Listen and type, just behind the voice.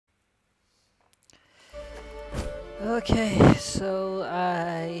Okay, so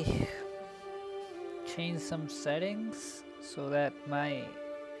I changed some settings so that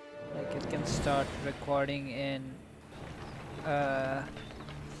it can start recording in a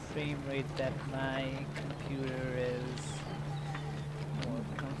frame rate that my computer is more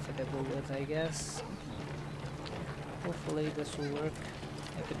comfortable with, I guess. Hopefully this will work.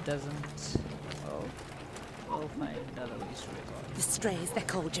 If it doesn't, well, we'll find other ways to record. The strays, they're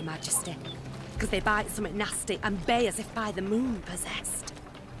called, Your Majesty, because they bite something nasty and bay as if by the moon possessed.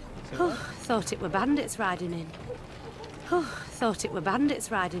 So Thought it were bandits riding in. Thought it were bandits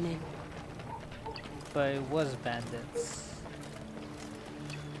riding in. but it was bandits.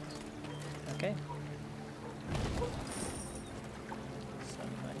 Okay. Some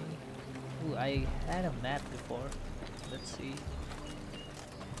money. Ooh, I had a map before. Let's see.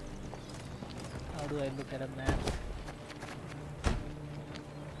 How do I look at a map?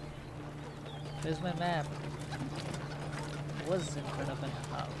 Where's my map? It was in front of a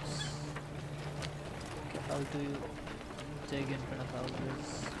house. Okay, how do you dig in front of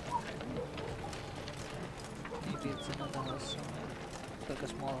houses? Maybe it's another house somewhere. It's like a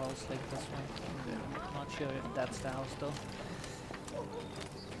small house like this one. Not sure if that's the house though.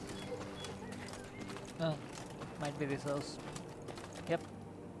 Oh, might be this house. Yep.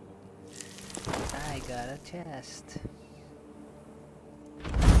 I got a chest.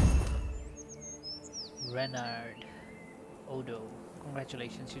 Renard. Odo.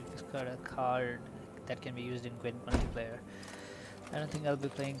 Congratulations, you've got a card that can be used in Gwent multiplayer. I don't think I'll be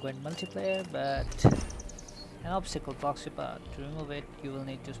playing Gwent multiplayer, but an obstacle blocks your path. To remove it, you will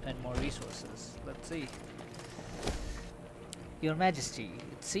need to spend more resources. Let's see. Your Majesty,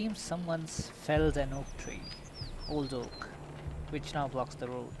 it seems someone's felled an oak tree, old oak, which now blocks the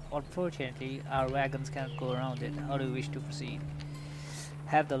road. Unfortunately, our wagons cannot go around it. How do you wish to proceed?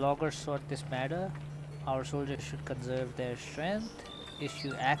 Have the loggers sort this matter. Our soldiers should conserve their strength.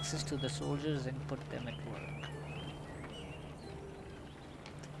 Issue access to the soldiers and put them at work.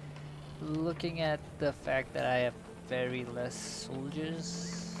 Looking at the fact that I have very less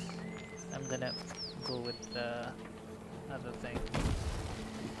soldiers, I'm gonna go with the other thing.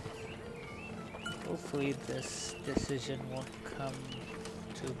 Hopefully this decision won't come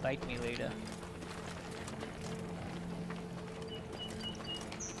to bite me later.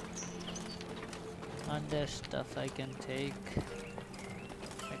 Aren't there stuff I can take?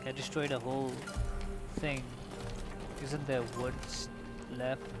 Like I destroyed a whole thing. Isn't there woods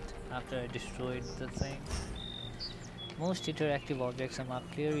left after I destroyed the thing? Most interactive objects are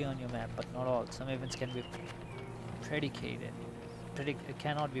marked clearly on your map, but not all. Some events can be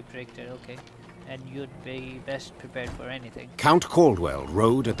cannot be predicted, okay. And you'd be best prepared for anything. Count Caldwell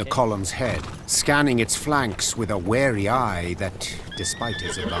rode at the column's head, scanning its flanks with a wary eye that, despite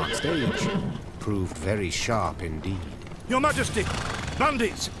his advanced age, proved very sharp indeed. Your Majesty!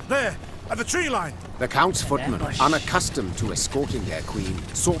 Bandits! There! At the tree line! The Count's footmen, unaccustomed to escorting their queen,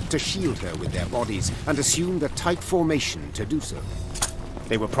 sought to shield her with their bodies and assumed a tight formation to do so.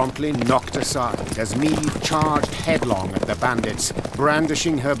 They were promptly knocked aside as Meave charged headlong at the bandits,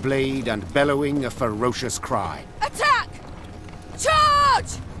 brandishing her blade and bellowing a ferocious cry. Attack!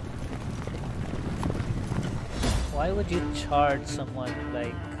 Charge! Why would you charge someone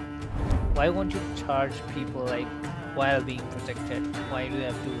like... Why won't you charge people like while being protected? Why do you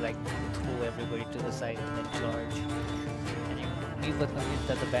have to like throw everybody to the side and then charge? And you were convinced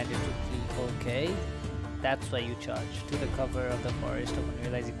that the bandits would flee. Okay, that's why you charge to the cover of the forest upon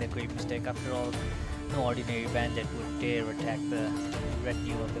realizing their great mistake. After all, no ordinary bandit would dare attack the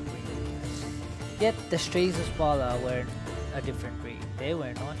retinue of the queen. Yet the strays of Spala were a different breed. They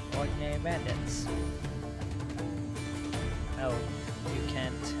were not ordinary bandits. Oh, you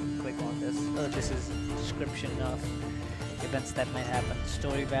can't click on this. Oh, this is description of events that might happen.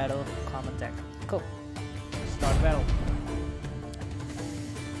 Story battle, common tech. Cool. Start battle.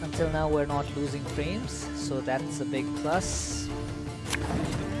 Until now we're not losing frames, so that's a big plus.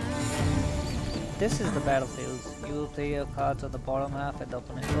 This is the battlefield. You will play your cards on the bottom half and the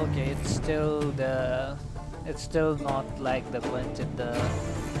opponent. Okay, it's still not like the Gwent in the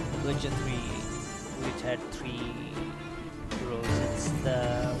Witcher 3, which had 3 rows. It's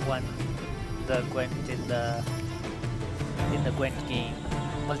the Gwent in the Gwent game,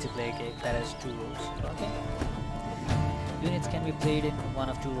 multiplayer game, that has 2 rows. Okay. Units can be played in one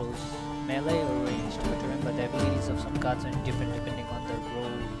of 2 rows, melee or ranged. But remember, the abilities of some cards are different depending on the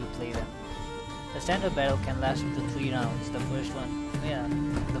role you play them. The standard battle can last up to 3 rounds. The first one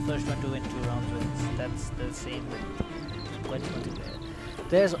to win 2 rounds wins. That's the same with Gwent multiplayer.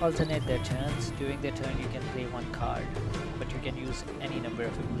 Players alternate their turns. During their turn you can play 1 card, but you can use any number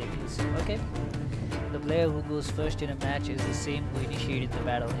of abilities. Okay. The player who goes first in a match is the same who initiated the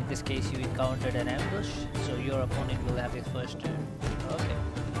battle. In this case, you encountered an ambush, so your opponent will have his first turn. Okay.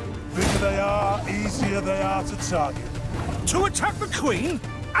 Bigger they are, easier they are to target. To attack the Queen?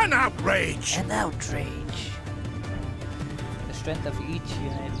 An outrage! An outrage. The strength of each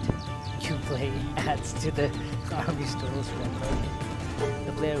unit you play adds to the army's total strength. Okay.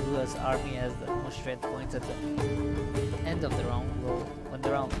 The player who has army has the most strength points at the end of the round will win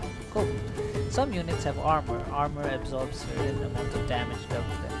the round. Cool. Some units have armor. Armor absorbs certain amount of damage,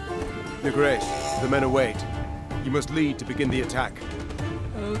 double them. Your Grace, the men await. You must lead to begin the attack.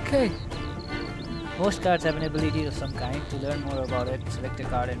 Okay. Most cards have an ability of some kind. To learn more about it, select a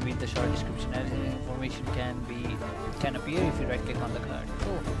card and read the short description. Additional information can appear if you right click on the card.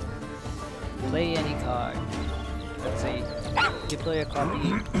 Cool. Play any card. Let's say deploy a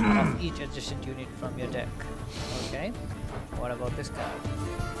copy of each adjacent unit from your deck. Okay. What about this card?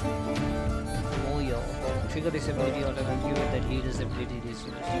 Moyo. Trigger this ability automatically with the leader's ability this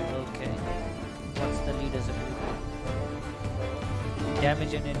unit. Okay. What's the leader's ability?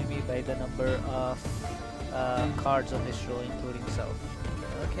 Damage an enemy by the number of cards on this row, including self.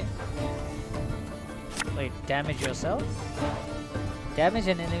 Okay. Wait, damage yourself? Damage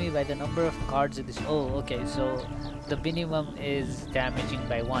an enemy by the number of cards in this. Oh, okay. So the minimum is damaging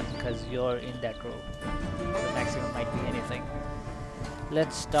by 1 because you're in that row. The maximum might be anything.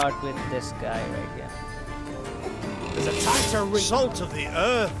 Let's start with this guy right here. There's a tighter reach. Salt of the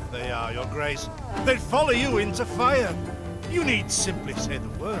earth they are, Your Grace. They'd follow you into fire. You need simply say the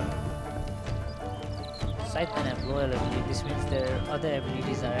word. Scythemen have loyal ability. This means their other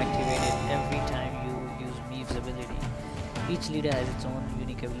abilities are activated every time you use Meave's ability. Each leader has its own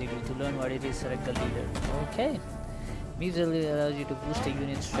unique ability. To learn what it is, select the leader. Okay. Meave's ability allows you to boost a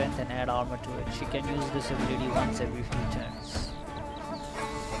unit's strength and add armor to it. She can use this ability once every few turns.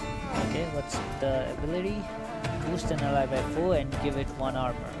 Okay, what's the ability? Boost an ally by 4 and give it 1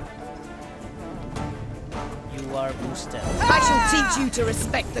 armor. You are boosted. I shall teach you to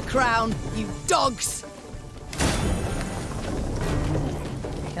respect the crown, you dogs!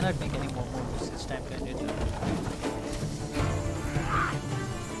 You cannot make any more moves. It's time to end your turn.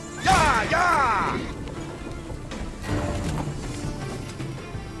 Yeah, yeah!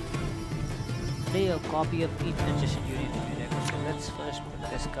 Play a copy of each adjacent unit in your deck. So let's first put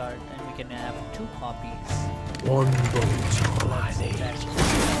this card and we can have 2 copies. One bullet, all I need.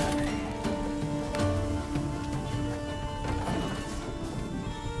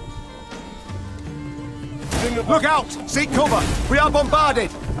 Look out! Seek cover! We are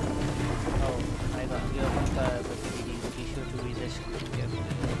bombarded! Oh my god, you have be sure to read this carefully.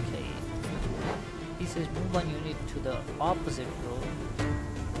 Okay. He says move one unit to the opposite row.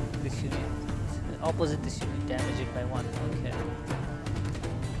 This unit, opposite this unit, damage it by 1. Okay.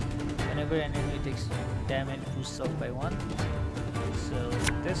 Whenever an enemy takes damage, boost self by 1. So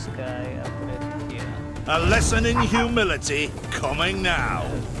this guy, I'll put it here. A lesson in humility coming now.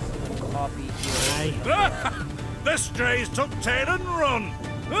 Copy here. The strays took tail and run.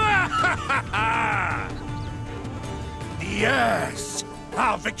 Yes,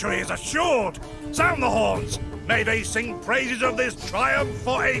 our victory is assured. Sound the horns. May they sing praises of this triumph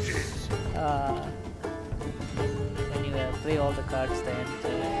for ages. When you play all the cards, then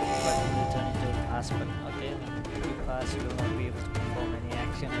button will turn into a pass button. Okay, when you pass, you will not be able to perform any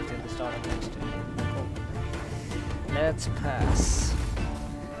action until the start of next turn. Cool. Let's pass.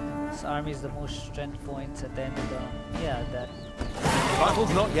 This army is the most strength points at the end of the. Yeah, that.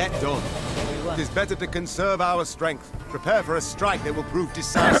 Battle's not yet done. We won. It is better to conserve our strength. Prepare for a strike that will prove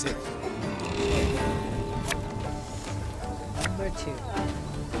decisive. Number 2.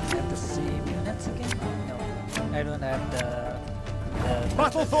 Have the same units again? No, I don't have the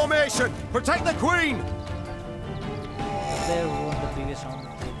Battle formation! Protect the Queen! Player who won the previous round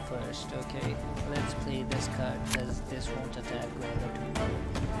played first. Okay, let's play this card as this won't attack whoever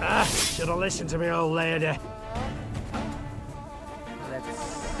to. Should have listened to me, old lady.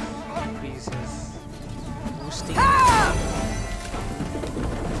 Let's increase his boosting.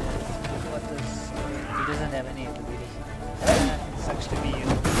 What does he doesn't have any ability. Sucks to be you.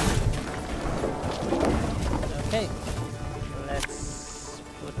 Okay, let's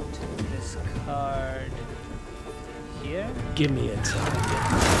put this card here. Give me a time.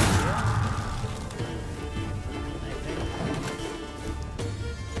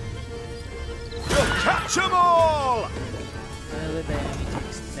 Catch 'em all! Whenever the enemy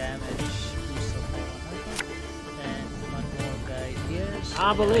takes damage, boost up by 1. And one more guy here.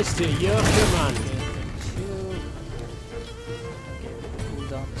 So Ballista, your command. Okay,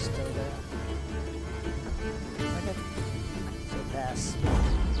 cooldown is still there. Okay, so pass.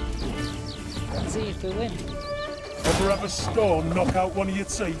 Let's see if we win. Ever have a storm knock out one of your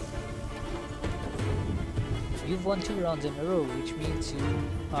teeth? You've won 2 rounds in a row, which means you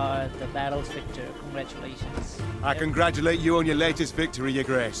are the battle's victor. Congratulations. I congratulate you on your latest victory, Your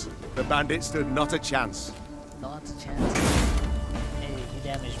Grace. The bandits stood not a chance. Not a chance. Hey, you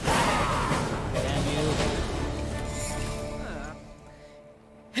damaged me.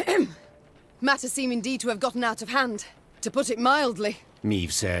 Damn you. Matters seem indeed to have gotten out of hand, to put it mildly.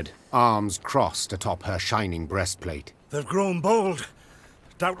 Meve said, arms crossed atop her shining breastplate. They've grown bold.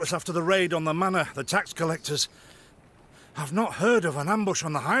 Doubtless after the raid on the manor, the tax collectors. I've not heard of an ambush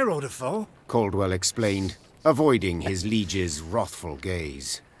on the high road afore. Caldwell explained, avoiding his liege's wrathful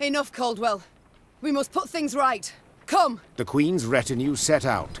gaze. Enough, Caldwell. We must put things right. Come! The Queen's retinue set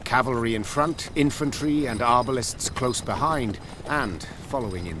out, cavalry in front, infantry and arbalists close behind, and,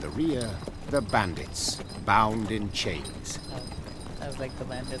 following in the rear, the bandits, bound in chains. I was like the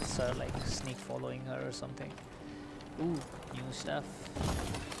bandits are like sneak following her or something. Ooh, new stuff.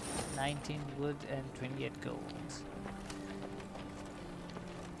 19 wood and 28 gold.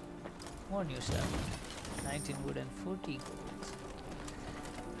 More new stuff. 19 wood and 40 gold.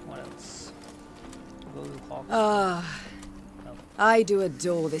 What else? Gold hawk. I do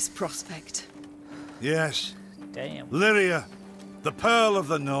adore this prospect. Yes. Damn. Lyria, the Pearl of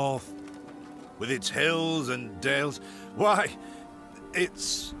the North. With its hills and dales. Why,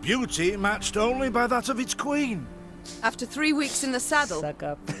 its beauty matched only by that of its queen. After 3 weeks in the saddle, Suck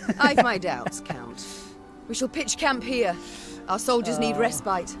up. I've my doubts, Count. We shall pitch camp here. Our soldiers need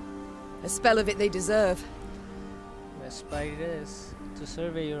respite. A spell of it they deserve. Respite it is. To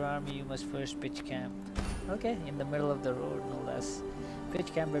survey your army, you must first pitch camp. Okay, in the middle of the road, no less.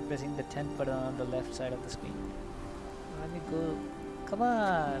 Pitch camp by pressing the tent button on the left side of the screen. Let me go. Come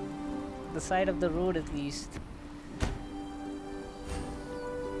on! The side of the road at least.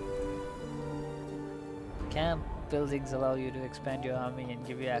 Camp buildings allow you to expand your army and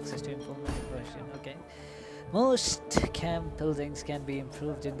give you access to improvement version. Okay. Most camp buildings can be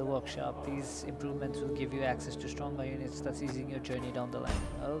improved in the workshop. These improvements will give you access to stronger units, thus easing your journey down the line.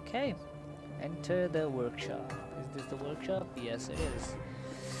 Okay. Enter the workshop. Is this the workshop? Yes, it is.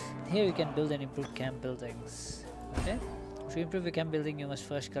 Here you can build and improve camp buildings. Okay. To improve your camp building, you must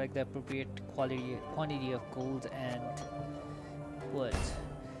first collect the appropriate quantity of gold and wood.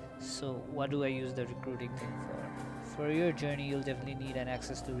 So what do I use the recruiting thing for? For your journey, you'll definitely need an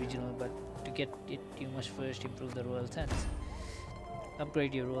access to regional, but to get it, you must first improve the royal tent.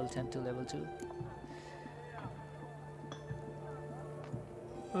 Upgrade your royal tent to level 2.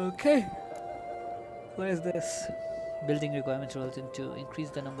 Okay. What is this? Building requirements royal tent 2.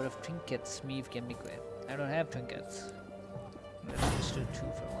 Increase the number of trinkets Meve can equip. I don't have trinkets. Let's just do 2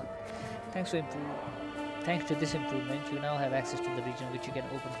 for 1. Thanks to this improvement, you now have access to the region which you can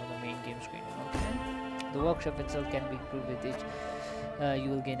open from the main game screen. Okay. The workshop itself can be improved with each. You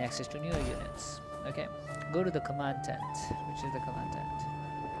will gain access to newer units. Okay. Go to the command tent. Which is the command tent?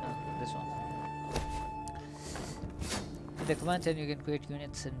 This one. In the command tent, you can create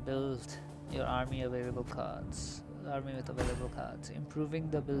units and build your army with available cards.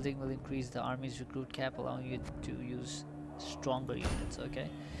 Improving the building will increase the army's recruit cap, allowing you to use stronger units. Okay.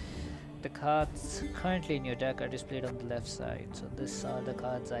 The cards currently in your deck are displayed on the left side. So these are the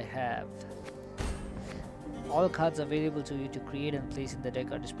cards I have. All cards available to you to create and place in the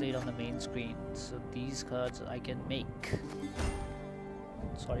deck are displayed on the main screen. So these cards I can make.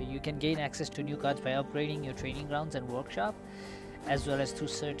 Sorry, you can gain access to new cards by upgrading your training grounds and workshop, as well as through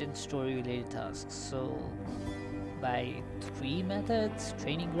certain story related tasks. So by 3 methods: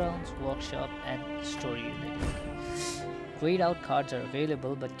 training grounds, workshop and story related. Grayed out cards are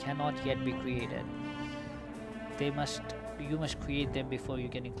available but cannot yet be created. You must create them before you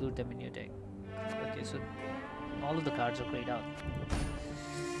can include them in your deck. Okay, so all of the cards are grayed out.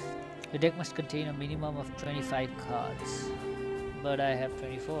 Your deck must contain a minimum of 25 cards, but I have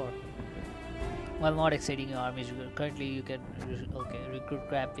 24. While not exceeding your army's currently you can recruit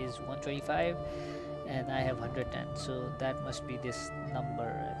crap is 125 and I have 110, so that must be this number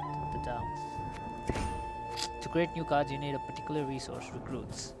at the top. To create new cards, you need a particular resource,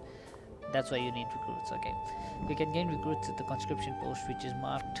 recruits. That's why you need recruits. Okay, you can gain recruits at the conscription post, which is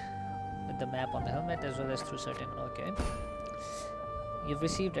marked with the map on the helmet, as well as through certain. Okay, you've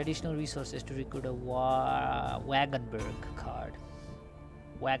received additional resources to recruit a Wagenburg card.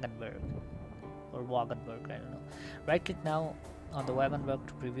 Wagenburg or Wagenburg, I don't know. Right click now on the Wagenburg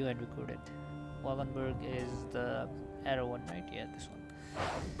to preview and recruit it. Wagenburg is the arrow one, right? Yeah, this one.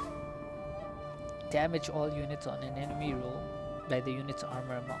 Damage all units on an enemy roll by the unit's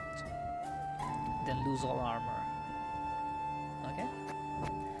armor amount. Then lose all armor. Okay?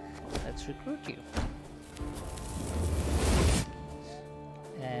 let's recruit you.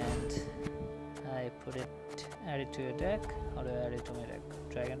 And I add it to your deck. How do I add it to my deck?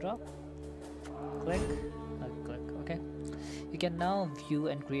 Drag and drop. Click. Click. Okay. You can now view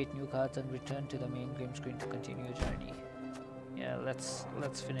and create new cards and return to the main game screen to continue your journey. Yeah, let's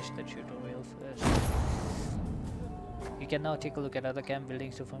finish the tutorial first. You can now take a look at other camp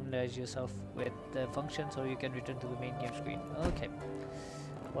buildings to familiarize yourself with the functions, or you can return to the main game screen. Okay.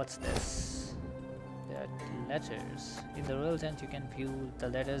 What's this? There are letters. In the royal tent you can view the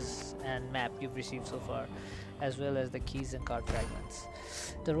letters and map you've received so far, as well as the keys and card fragments.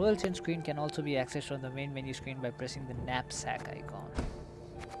 The royal tent screen can also be accessed from the main menu screen by pressing the knapsack icon.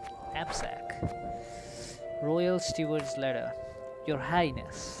 Knapsack. Royal Steward's Letter. Your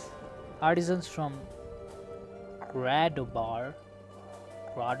Highness, artisans from Gradobar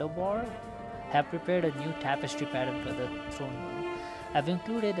have prepared a new tapestry pattern for the throne room. I've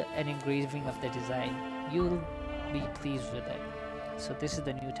included an engraving of the design. You'll be pleased with it. So this is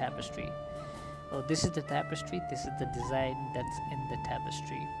the new tapestry. Oh, this is the tapestry. This is the design that's in the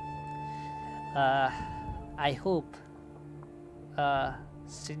tapestry. I hope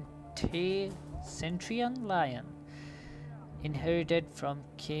Centrian Lion, inherited from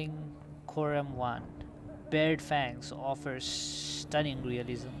King Korem I, bared fangs, offers stunning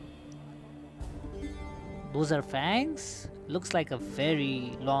realism. Those are fangs? Looks like a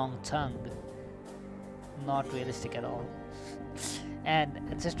very long tongue. Not realistic at all. And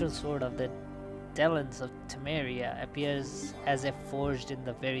ancestral sword of the Delans of Temeria appears as if forged in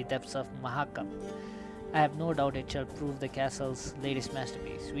the very depths of Mahakam. I have no doubt it shall prove the castle's latest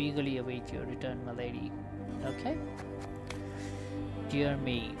masterpiece. We eagerly await your return, my lady. Okay. Dear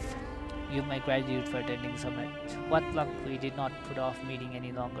Maeve, you my gratitude for attending summit. What luck we did not put off meeting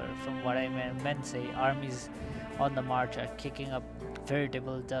any longer. From what I meant say, armies on the march are kicking up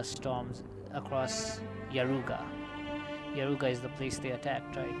veritable dust storms across Yaruga. Yaruga is the place they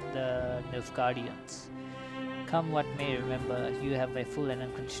attacked, right? The Nilfgaardians. Come what may, remember, you have my full and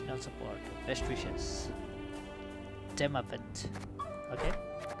unconditional support. Best wishes. Demavent. Okay.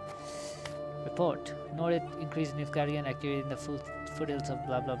 Report. Noted increased Nilfgaardian activity in the foothills of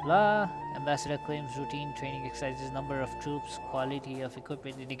blah blah blah. Ambassador claims routine training exercises, number of troops, quality of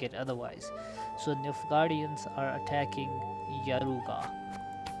equipment indicate otherwise. So Nilfgaardians are attacking Yaruga.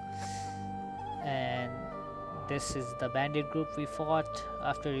 And this is the bandit group we fought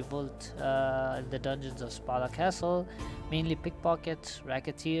after revolt in the dungeons of Spala Castle. Mainly pickpockets,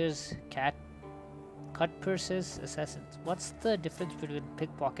 racketeers, cut purses, assassins. What's the difference between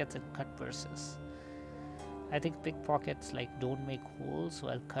pickpockets and cut purses? I think pickpockets like don't make holes,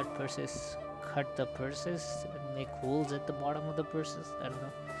 while cut purses cut the purses and make holes at the bottom of the purses. I don't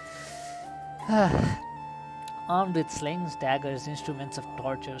know. Armed with slings, daggers, instruments of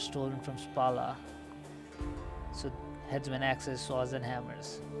torture stolen from Spala. So headsmen, axes, swords and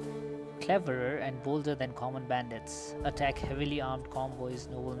hammers. Cleverer and bolder than common bandits. Attack heavily armed convoys,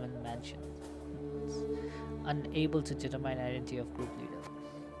 noblemen, mansions. Unable to determine identity of group leader.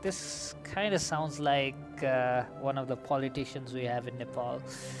 This kind of sounds like one of the politicians we have in Nepal.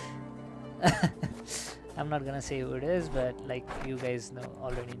 I'm not gonna say who it is, but like you guys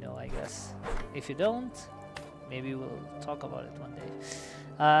already know, I guess. If you don't, maybe we'll talk about it one day.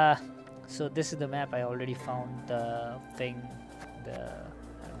 So this is the map. I already found the thing, I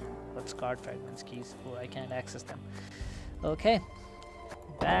don't know, what's card fragments, keys. Oh, I can't access them. Okay,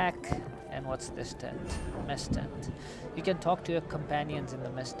 back. And what's this tent? Mess tent. You can talk to your companions in the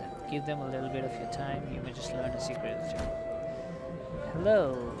mess tent. Give them a little bit of your time. You may just learn a secret or two.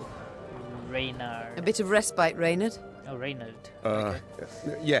 Hello, Reynard. A bit of respite, Reynard. Oh, Reynard.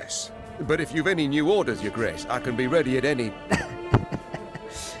 Yes. But if you've any new orders, Your Grace, I can be ready at any...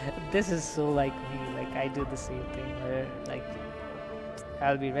 This is so like me. Like I do the same thing where like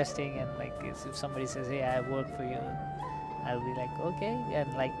I'll be resting and like if somebody says, hey, I have work for you, I'll be like, okay.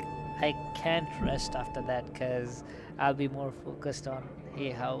 And like I can't rest after that because I'll be more focused on,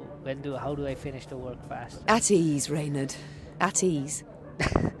 hey, how do I finish the work faster? At ease, Reynard. At ease.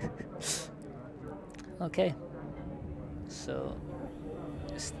 Okay. So,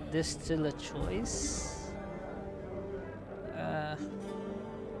 is this still a choice?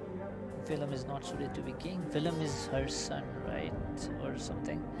 Willem is not suited to be king. Willem is her son, right? Or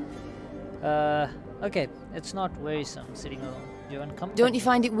something. Okay, it's not wearisome sitting alone. Do you want company? Don't you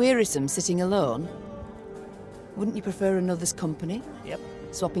find it wearisome sitting alone? Wouldn't you prefer another's company? Yep.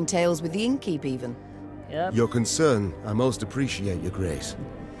 Swapping tales with the innkeep, even? Yep. Your concern, I most appreciate, Your Grace.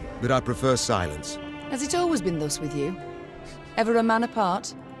 But I prefer silence. Has it always been thus with you? Ever a man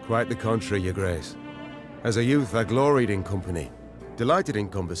apart? Quite the contrary, Your Grace. As a youth, I gloried in company. Delighted in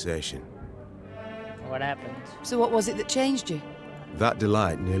conversation. What happened? So what was it that changed you? That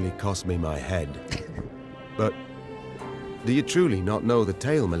delight nearly cost me my head. But do you truly not know the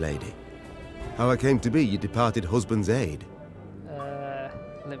tale, milady? How I came to be your departed husband's aide?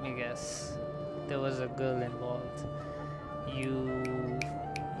 Let me guess. There was a girl involved. You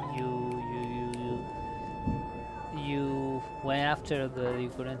went after a girl you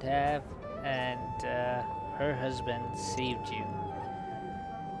couldn't have, and her husband saved you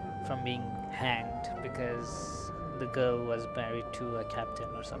from being hanged because the girl was married to a captain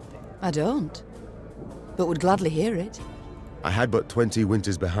or something. I don't, but would gladly hear it. I had but 20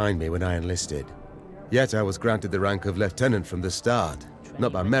 winters behind me when I enlisted. Yet I was granted the rank of lieutenant from the start,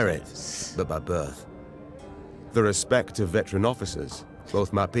 not by merit, but by birth. The respect of veteran officers,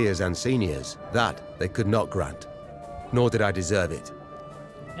 both my peers and seniors, that they could not grant. Nor did I deserve it.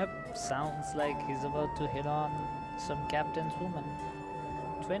 Yep, sounds like he's about to hit on some captain's woman.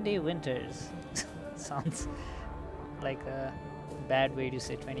 20 winters. Sounds like a bad way to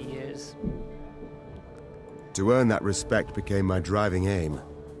say 20 years. To earn that respect became my driving aim.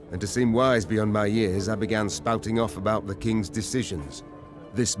 And to seem wise beyond my years, I began spouting off about the king's decisions.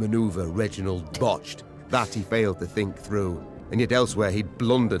 This maneuver Reginald botched. That he failed to think through. And yet elsewhere he'd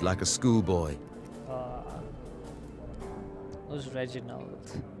blundered like a schoolboy. Who's Reginald?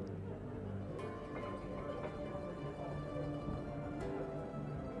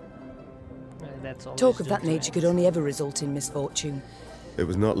 That's all. Talk of that nature could only ever result in misfortune. It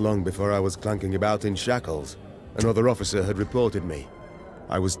was not long before I was clanking about in shackles. Another officer had reported me.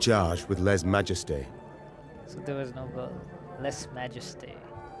 I was charged with lèse-majesté. So there was no girl. Lèse-majesté.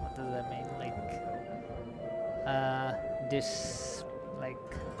 What does that mean?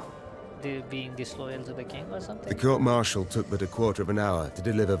 Being disloyal to the king or something? The court-martial took but a quarter of an hour to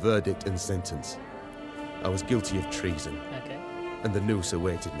deliver verdict and sentence. I was guilty of treason. Okay. And the noose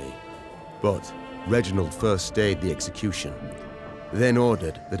awaited me. But Reginald first stayed the execution, then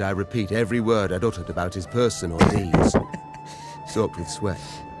ordered that I repeat every word I'd uttered about his person or deeds. Soaked with sweat,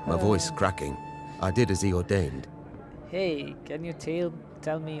 my voice cracking, I did as he ordained. Hey, can you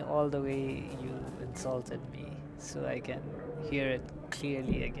tell me all the way you insulted me so I can hear it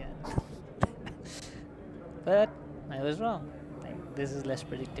clearly again? But I was wrong. This is less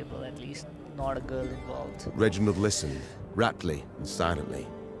predictable, at least. Not a girl involved. Reginald listened, raptly and silently.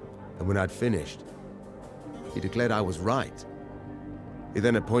 And when I'd finished, he declared I was right. He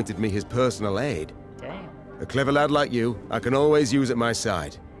then appointed me his personal aide. Damn. A clever lad like you, I can always use at my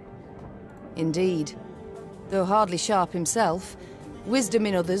side. Indeed. Though hardly sharp himself, wisdom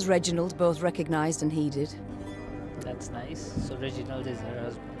in others Reginald both recognized and heeded. That's nice. So Reginald is her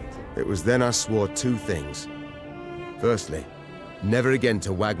husband. It was then I swore two things. Firstly, never again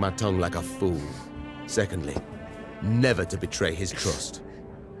to wag my tongue like a fool. Secondly, never to betray his trust.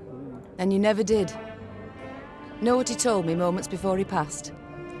 And you never did. Know what he told me moments before he passed?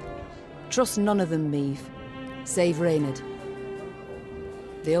 Trust none of them, Meave. Save Reynard.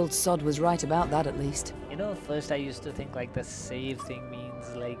 The old sod was right about that, at least. You know, first I used to think like the save thing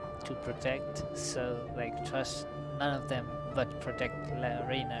means like to protect. So like trust none of them, but protect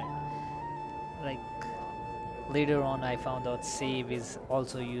Reynard. Like later on I found out save is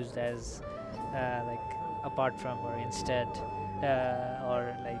also used as like apart from or instead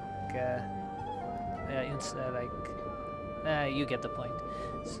or like you get the point.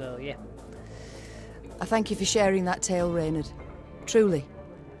 So yeah. I thank you for sharing that tale, Reynard. Truly.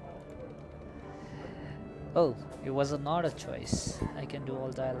 Oh, it was not a choice. I can do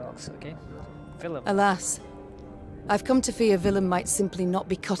all dialogues, okay? Philip. Alas, I've come to fear Willem might simply not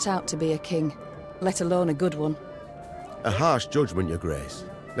be cut out to be a king, let alone a good one. A harsh judgment, Your Grace.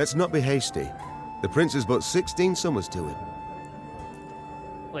 Let's not be hasty. The prince is but 16 summers to him.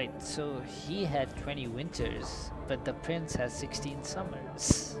 Wait, so he had 20 winters, but the prince has 16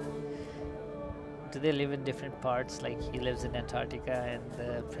 summers. Do they live in different parts? Like he lives in Antarctica and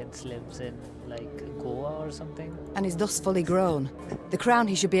the prince lives in like Goa or something? And is thus fully grown. The crown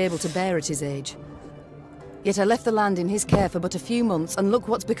he should be able to bear at his age. Yet I left the land in his care for but a few months, and look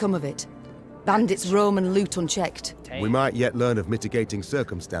what's become of it. Bandits roam and loot unchecked. We might yet learn of mitigating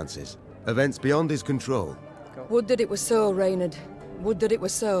circumstances. Events beyond his control. Would that it were so, Reynard. Would that it were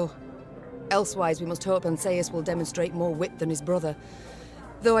so. Elsewise we must hope Ancaeus will demonstrate more wit than his brother.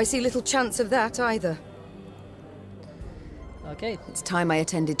 Though I see little chance of that either. Okay. It's time I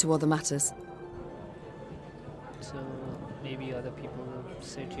attended to other matters. So maybe other people will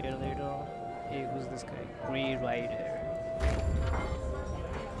sit here later on. Hey, who's this guy? Grey Rider.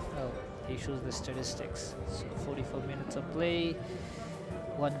 Oh, he shows the statistics. So 44 minutes of play.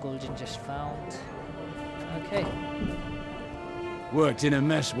 1 golden just found. Okay. Worked in a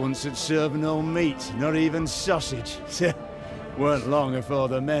mess once that served no meat, not even sausage. Weren't long before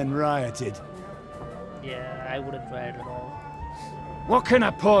the men rioted. Yeah, I wouldn't riot at all. What can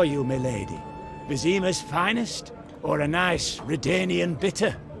I pour you, milady? Vizima's finest? Or a nice Redanian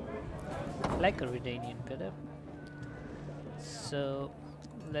bitter? Like a Redanian bitter. So,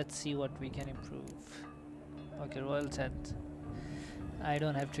 let's see what we can improve. Okay, royal tent. I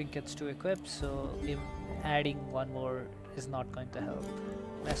don't have trinkets to equip, so adding one more is not going to help.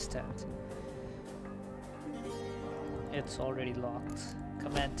 Mess tent. It's already locked.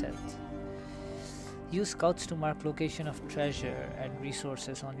 Command tent. Use scouts to mark location of treasure and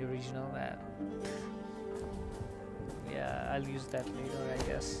resources on your regional map. Yeah, I'll use that later, I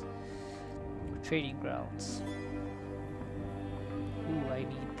guess. Trading grounds. Ooh, I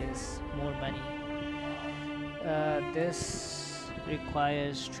need this. More money. This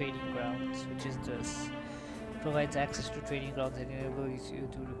requires trading grounds, which is this. Provides access to trading grounds and enables you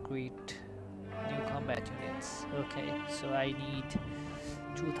to recruit new combat units. Okay, so I need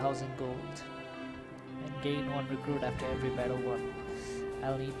 2,000 gold and gain 1 recruit after every battle won.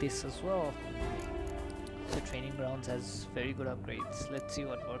 I'll need this as well. So training grounds has very good upgrades. Let's see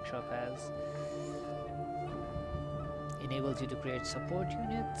what workshop has. Enables you to create support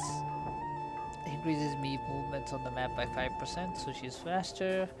units. Increases Meve movements on the map by 5%, so she's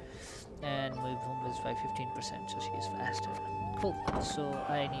faster. And move movements by 15%, so she's faster. Cool. So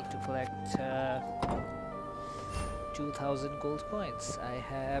I need to collect 2,000 gold coins. I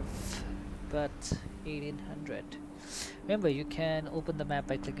have but 1,800. Remember, you can open the map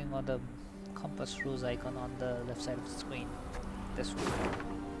by clicking on the compass rose icon on the left side of the screen. This one.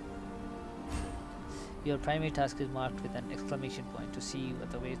 Your primary task is marked with an exclamation point to see what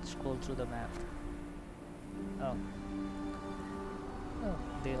the way to scroll through the map. Oh. Oh,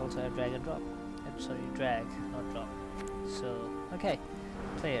 they also have drag and drop. I'm sorry, drag, not drop. So, okay,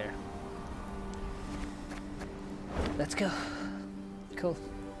 player. Let's go. Cool.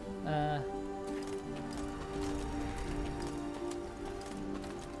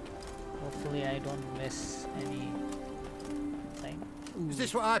 Hopefully I don't miss anything. Is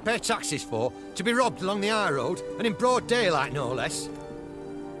this what I pay taxes for? To be robbed along the high road, and in broad daylight, no less?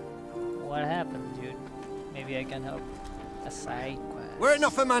 What happened, dude? Maybe I can help. A side quest. Were it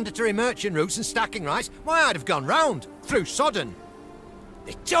not for mandatory merchant routes and stacking rights, why I'd have gone round, through Sodden.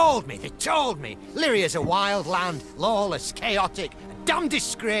 They told me! Lyria's a wild land, lawless, chaotic, a damn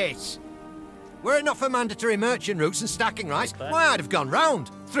disgrace. Were it not for mandatory merchant routes and stacking rights, why I'd have gone round,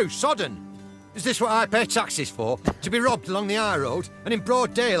 through Sodden. Is this what I pay taxes for? To be robbed along the high road, and in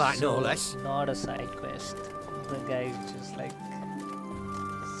broad daylight, no less? Not a side quest. The guy's just like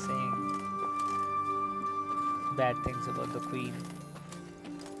saying bad things about the queen.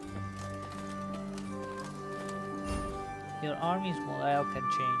 Your army's morale can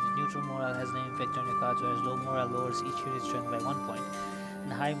change. Neutral morale has no effect on your cards, whereas low morale lowers each unit's strength by 1 point,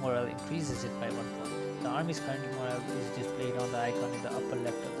 and high morale increases it by 1 point. The army's current morale is displayed on the icon in the upper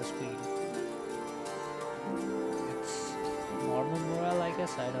left of the screen. It's normal morale, I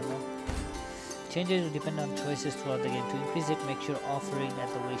guess, I don't know. Changes will depend on choices throughout the game. To increase it, make sure offering at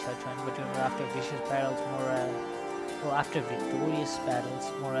the Wayside Shrine, but remember, after vicious battles, after victorious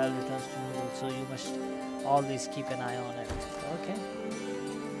battles, morale returns to normal, so you must always keep an eye on it. Okay.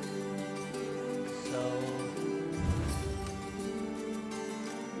 So...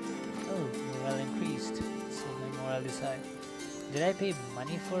 oh, morale increased. So my morale is high. Did I pay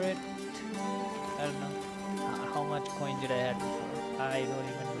money for it? I don't know. How much coin did I have before? I don't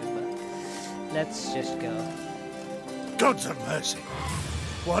even remember. Let's just go. Gods of mercy!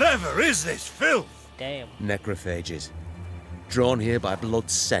 Whatever is this filth? Damn. Necrophages. Drawn here by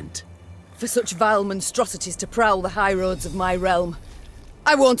blood's scent. For such vile monstrosities to prowl the high roads of my realm,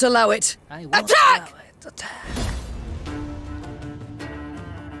 I won't allow it. Attack! Attack!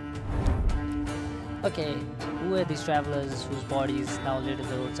 Okay, who were these travelers whose bodies now laid at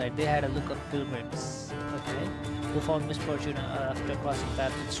the roadside? They had a look of pilgrims, okay, who found misfortune after crossing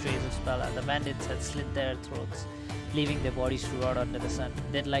paths with strays of Spala. The bandits had slit their throats, leaving their bodies to rot under the sun.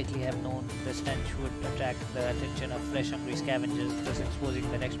 They'd likely have known the stench would attract the attention of flesh-hungry scavengers, thus exposing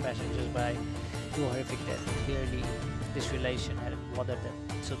the next passengers by to horrific death. Clearly, this relation hadn't bothered them,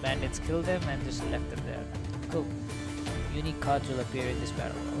 so bandits killed them and just left them there. Cool. Unique cards will appear in this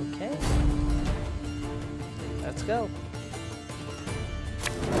battle. Okay. Let's go.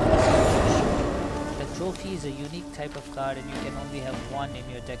 The trophy is a unique type of card and you can only have one in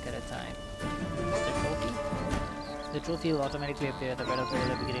your deck at a time. The trophy? The trophy will automatically appear at the battlefield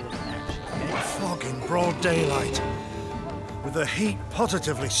at the beginning of the match. Okay? A fog in broad daylight, with the heat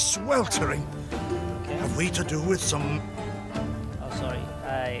positively sweltering. Okay. Have we to do with some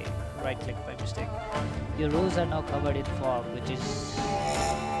I right-clicked by mistake. Your rows are now covered in fog, which is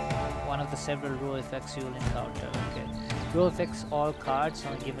one of the several row effects you will encounter. Okay. Row affects all cards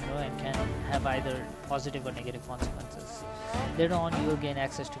on a given row and can have either positive or negative consequences. Later on, you will gain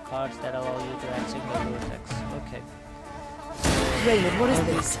access to cards that allow you to add similar row effects. Okay. Raymond, what is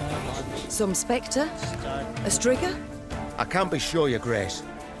this? Some spectre? A strigger? I can't be sure, Your Grace.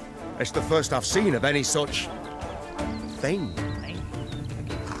 It's the first I've seen of any such... thing.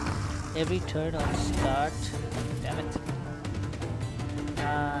 Okay. Every turn on start... Damn it.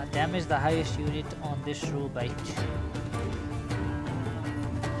 Damage the highest unit on this row by 2.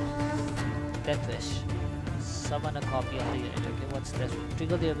 Death Wish. Summon a copy of the unit. Okay, what's this?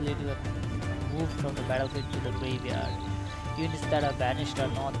 Trigger the ability to move from the battlefield to the graveyard. Units that are banished are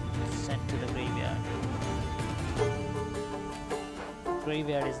not sent to the graveyard.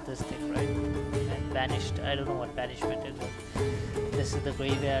 Graveyard is this thing, right? And banished, I don't know what banishment is, but this is the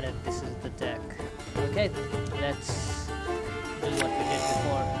graveyard and this is the deck. Okay, let's do what we did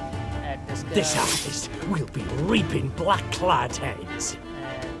before. Add this guy. This artist will be reaping black-clad heads.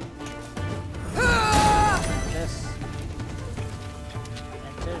 And this.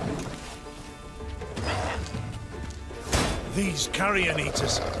 Enter. These carrion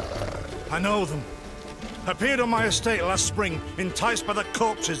eaters. I know them. Appeared on my estate last spring, enticed by the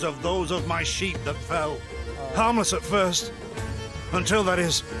corpses of those of my sheep that fell. Harmless at first. Until, that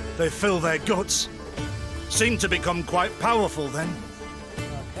is, they fill their guts. Seemed to become quite powerful then.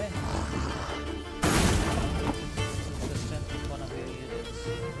 Okay. Consistent with one of your units.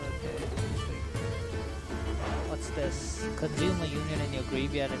 Okay. What's this? Consume a unit in your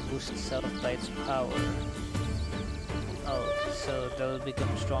graveyard and boost itself by its power. Oh, so they'll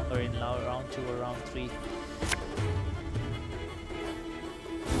become stronger in round 2 or round 3.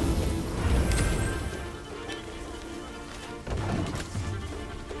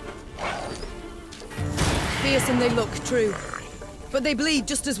 Fearsome they look, true. But they bleed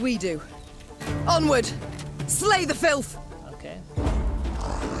just as we do. Onward! Slay the filth! Okay.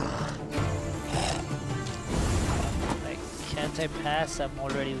 Like, can't I pass? I'm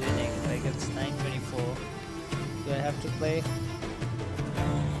already winning. Like, it's 9:24. Do I have to play?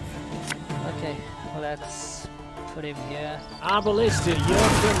 Okay, let's put him here. Arbalist at your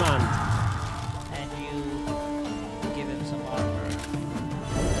command. And you give him some armor.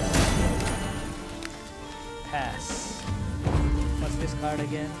 Pass. What's this card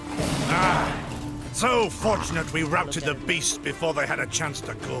again? Ah! So fortunate we routed the beasts before they had a chance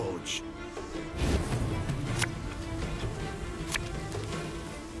to gorge.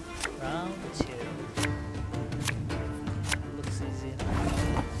 Round 2. Looks easy.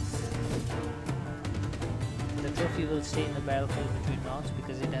 The trophy will stay in the battlefield between rounds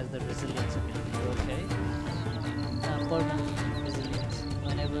because it has the resilience ability. Okay. Permanent resilience.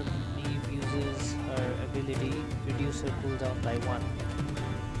 Whenever Neve uses her ability, reduce her cooldown by 1.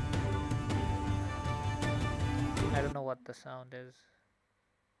 I don't know what the sound is.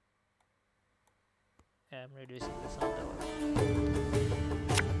 Yeah, I'm reducing the sound level.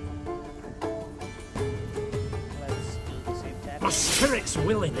 Let's do the same tactic. My spirit's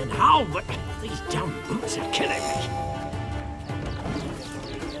willing and how, but these damn boots are killing me.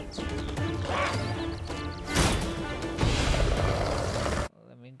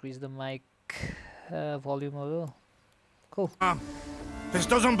 Let me increase the mic volume a little. Cool. This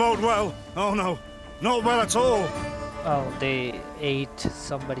doesn't bode well. Oh no, not well at all. Oh, they ate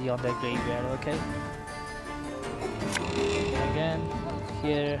somebody on their graveyard, okay. Again,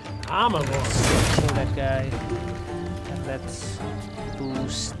 here. I'm a boss. Kill that guy. And let's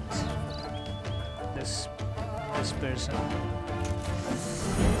boost this person.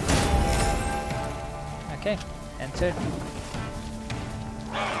 Okay, enter.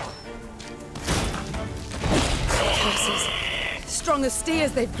 Horses. Strong as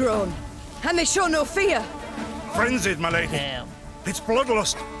steers they've grown. And they show no fear. Frenzied, my lady. Damn. It's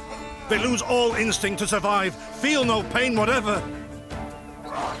bloodlust. They lose all instinct to survive, feel no pain whatever.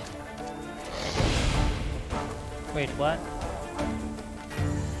 Wait, what?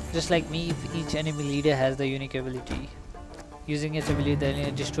 Just like me, each enemy leader has the unique ability. Using its ability, the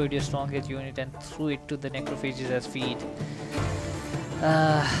enemy destroyed your strongest unit and threw it to the necrophages as feed.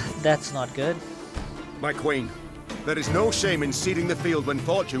 That's not good. My queen, there is no shame in ceding the field when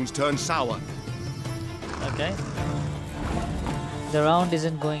fortunes turn sour. Okay. The round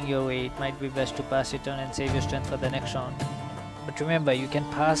isn't going your way. It might be best to pass your turn and save your strength for the next round. But remember, you can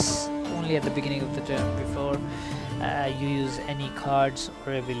pass only at the beginning of the turn before you use any cards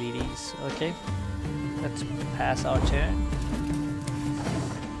or abilities. Okay? Let's pass our turn.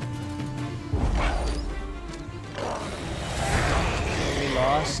 We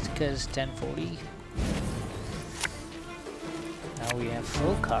lost because 1040. Now we have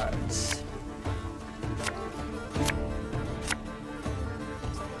full cards.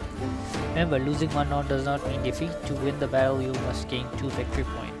 Remember, losing one node does not mean defeat. To win the battle, you must gain 2 victory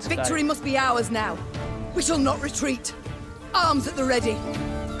points. Victory must be ours now. We shall not retreat. Arms at the ready.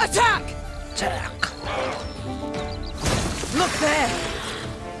 Attack! Attack! Look there!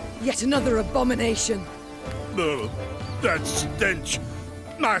 Yet another abomination. Ugh, that stench.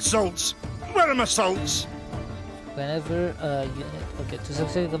 My salts. Where are my salts? Whenever a unit... Okay, to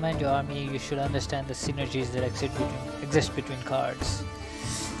successfully command your army, you should understand the synergies that exist between cards.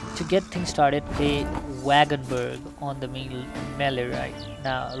 To get things started, play Wagenberg on the melee right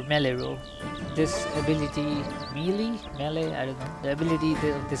now, melee roll. This ability, melee, I don't know. The ability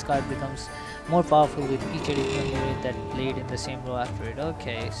of this card becomes more powerful with each additional unit that played in the same row after it.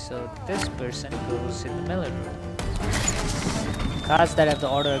 Okay, so this person goes in the melee row. Cards that have the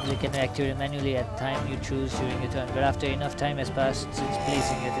order ability can be activated manually at the time you choose during your turn, but after enough time has passed since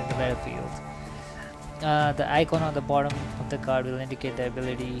placing it in the battlefield. The icon on the bottom of the card will indicate the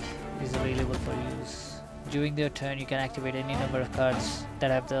ability is available for use. During your turn, you can activate any number of cards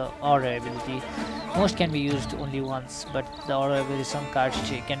that have the order ability. Most can be used only once, but the order ability, some cards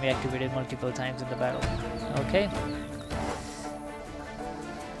can be activated multiple times in the battle. Okay.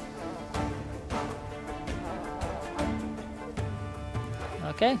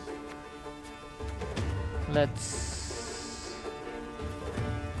 Okay.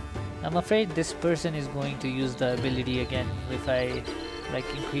 I'm afraid this person is going to use the ability again if I like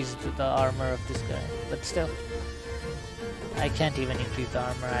increase the armor of this guy, but still I can't even increase the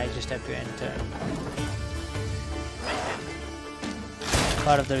armor, I just have to enter.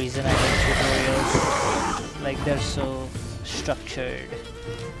 Part of the reason I make tutorials, like they're so structured.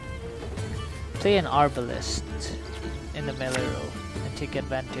 Play an arbalist in the melee row and take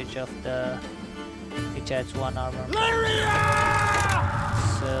advantage of the which adds 1 armor.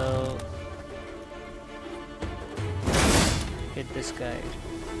 So hit this guy.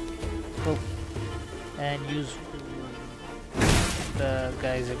 Oh, and use the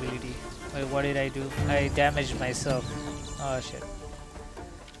guy's ability. Wait, what did I do? I damaged myself. Oh shit.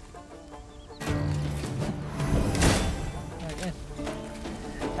 Okay.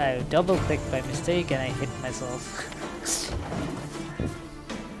 I double clicked by mistake and I hit myself.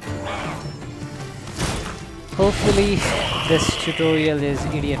 Hopefully this tutorial is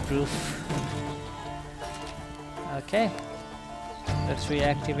idiot proof. Okay, let's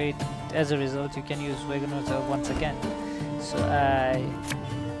reactivate. As a result, you can use Wagonosa once again. So I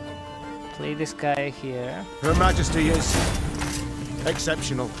play this guy here. Her Majesty is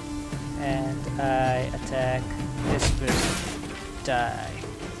exceptional. And I attack this person. Die.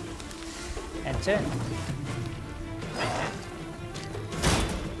 Enter.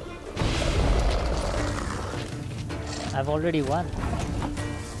 I've already won.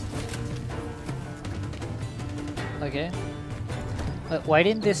 Okay. But why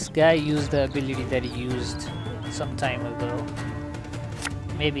didn't this guy use the ability that he used some time ago?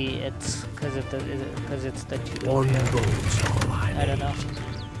 Maybe it's because it's the tutorial. I don't know.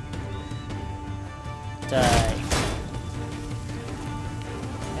 Die.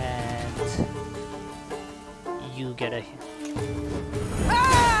 And you get a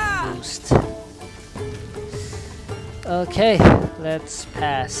boost. Okay, let's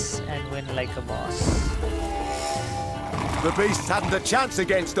pass and win like a boss. The beast hadn't a chance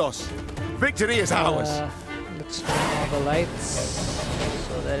against us. Victory is ours. Let's turn all the lights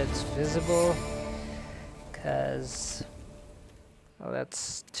so that it's visible. Cause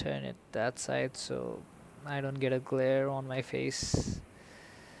let's turn it that side so I don't get a glare on my face.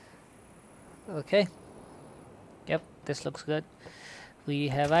 Okay. Yep, this looks good. We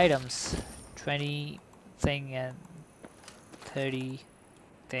have items. 20 thing and 30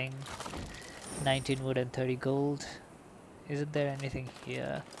 thing, 19 wood and 30 gold. Isn't there anything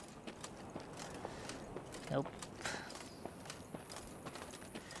here? Nope.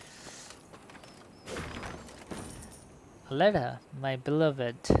 A letter, my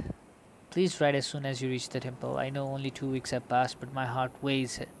beloved. Please write as soon as you reach the temple. I know only 2 weeks have passed, but my heart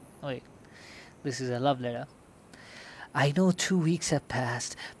weighs it. Wait, this is a love letter. I know 2 weeks have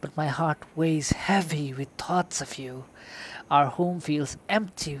passed, but my heart weighs heavy with thoughts of you. Our home feels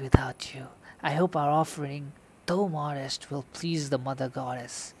empty without you. I hope our offering, though modest, will please the Mother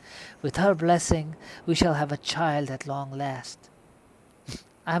Goddess. With her blessing, we shall have a child at long last.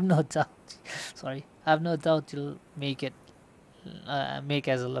 I have no doubt. Sorry, I have no doubt you'll make it. Make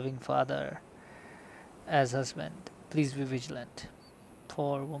as a loving father, as husband. Please be vigilant.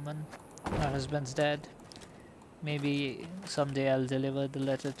 Poor woman. Her husband's dead. Maybe someday I'll deliver the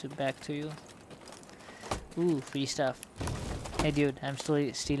letter back to you. Ooh, free stuff. Hey dude, I'm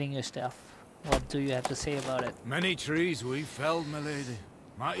still stealing your stuff. What do you have to say about it? Many trees we felled, my lady.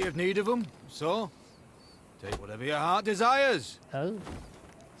 Might you have need of them? So, take whatever your heart desires. Oh,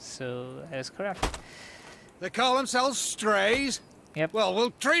 so that is correct. They call themselves strays? Yep. Well,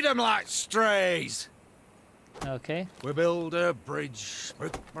 we'll treat them like strays. Okay. We build a bridge,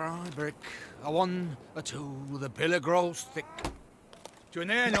 brick by brick. A one, a two, the pillar grows thick. To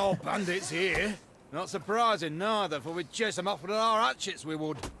there no bandits here. Not surprising neither, for we'd chase them off with our hatchets, we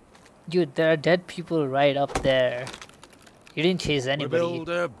would. Dude, there are dead people right up there. You didn't chase anybody. We build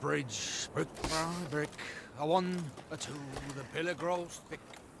a bridge, brick by brick. A one, a two, the pillar grows thick.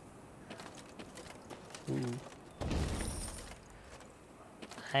 Ooh.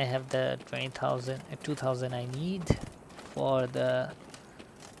 I have the 20,000, 2,000 I need for the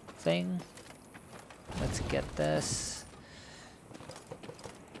thing. Let's get this.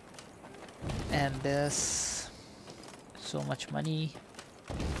 And this. So much money.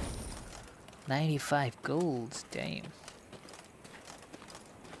 95 gold, damn.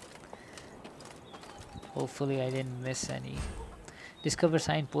 Hopefully I didn't miss any. Discover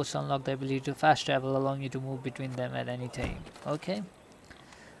signposts unlock the ability to fast travel, allowing you to move between them at any time. Okay.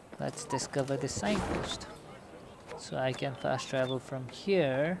 Let's discover this signpost. So I can fast travel from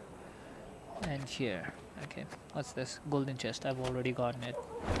here and here. Okay. What's this? Golden chest. I've already gotten it.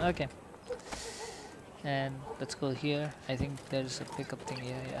 Okay. And let's go here. I think there's a pickup thing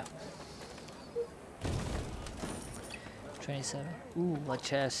here, yeah. 27. Ooh, a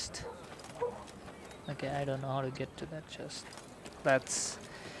chest. Okay, I don't know how to get to that chest. Let's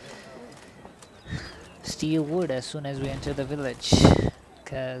steal wood as soon as we enter the village,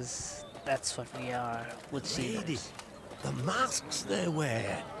 because that's what we are, wood stealers. The masks they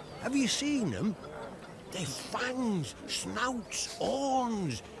wear. Have you seen them? They fangs, snouts,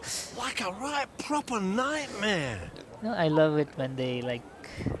 horns, like a right proper nightmare. No, I love it when they like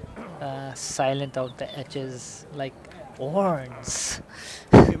silent out the edges like horns.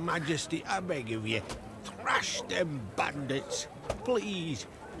 Your Majesty, I beg of you, thrash them bandits, please.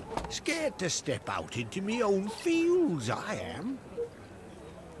 Scared to step out into me own fields, I am.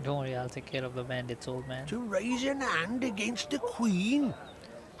 Don't worry, I'll take care of the bandits, old man. To raise an hand against the Queen?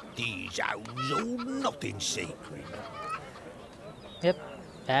 These hounds hold nothing sacred. Yep,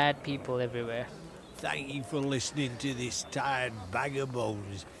 bad people everywhere. Thank you for listening to this tired bag of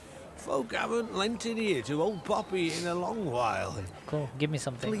bones. Folk haven't lent an ear to old Poppy in a long while. Cool, give me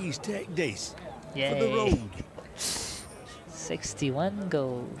something. Please take this. Yay. For the road. 61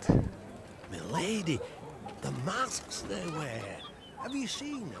 gold. Milady, the masks they wear. Have you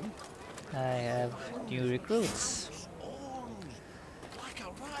seen them? I have new recruits. Like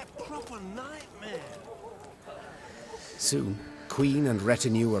a right proper nightmare. Soon, Queen and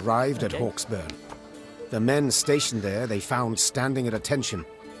retinue arrived at Hawksburn. The men stationed there they found standing at attention,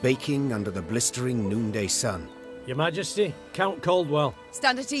 baking under the blistering noonday sun. Your Majesty, Count Caldwell.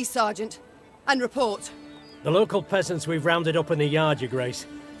 Stand at ease, Sergeant, and report. The local peasants we've rounded up in the yard, Your Grace.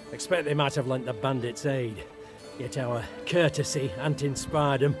 Expect they might have lent the bandits aid. Yet our courtesy hadn't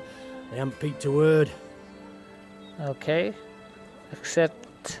inspired them. They haven't peeped a word. Okay.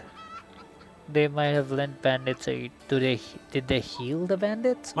 Except they might have lent bandits aid. Did they heal the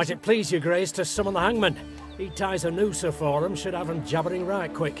bandits? Might it please Your Grace to summon the hangman? He ties a noose for them, should have them jabbering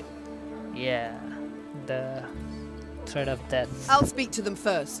right quick. Yeah, the threat of death. I'll speak to them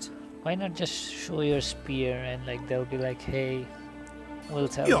first. Why not just show your spear and like they'll be like, hey, we'll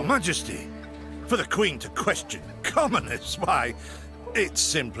tell Your you. Majesty, for the Queen to question commoners, why, it's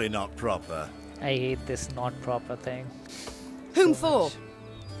simply not proper. I hate this not proper thing. Whom for?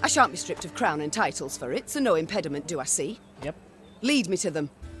 I shan't be stripped of crown and titles for it, so no impediment do I see. Yep. Lead me to them.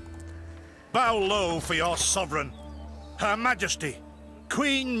 Bow low for your sovereign, Her Majesty,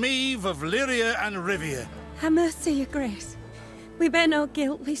 Queen Maeve of Lyria and Rivia. Ha' mercy, Your Grace. We bear no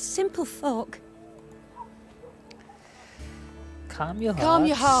guilt, we simple folk. Calm your hearts. Calm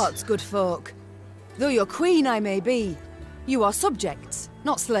your hearts, good folk. Though your queen I may be, you are subjects,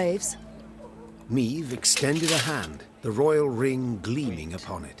 not slaves. Maeve extended a hand, the royal ring gleaming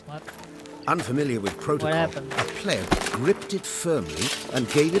upon it. What? Unfamiliar with protocol, a pleb gripped it firmly and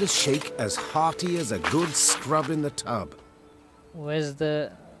gave it a shake as hearty as a good scrub in the tub. Where's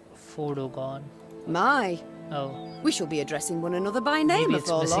the photo gone? My. Oh. We shall be addressing one another by name Maybe it's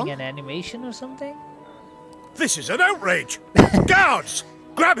before missing long. an animation or something? This is an outrage! Guards!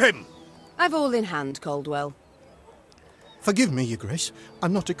 Grab him! I've all in hand, Caldwell. Forgive me, Your Grace.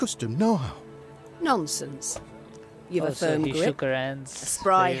 I'm not accustomed, nohow. Nonsense. You've a so firm he grip, shook her hands. a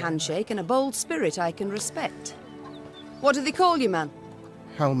spry There. handshake, and a bold spirit I can respect. What do they call you, man?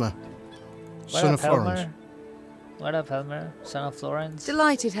 Helmer. What Son up, of Florence. Helmer? What up, Helmer? Son of Florence?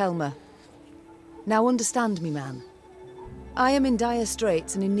 Delighted, Helmer. Now understand me, man. I am in dire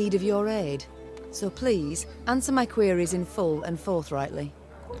straits and in need of your aid. So please, answer my queries in full and forthrightly.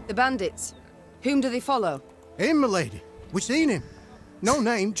 The bandits. Whom do they follow? Him, my lady. We seen him. No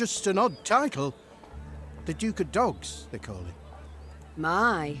name, just an odd title. The Duke of Dogs, they call him.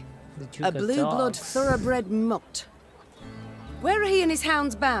 My. The Duke A of blue-blood Dogs. thoroughbred mutt. Where are he and his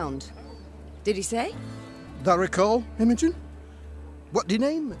hounds bound? Did he say? That recall, Imogen? What do you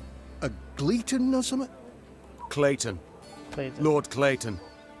name? A Gleeton or something? Clayton. Clayton. Lord Clayton.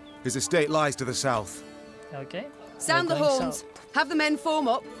 His estate lies to the south. Okay. Sound the We're going horns. south. Have the men form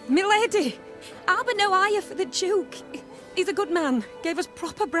up. Milady, I'll be no higher for the Duke. He's a good man. Gave us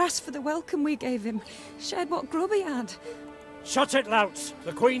proper brass for the welcome we gave him. Shared what grub he had. Shut it, louts.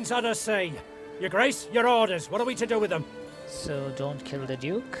 The Queen's had her say. Your Grace, your orders. What are we to do with them? So don't kill the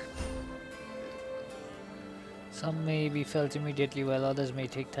Duke. Some may be felt immediately while others may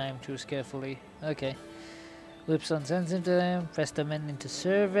take time. Choose carefully. Okay. Whip some sense into them, press the men into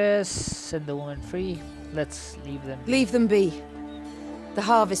service, send the woman free. Let's leave them. Leave them be. The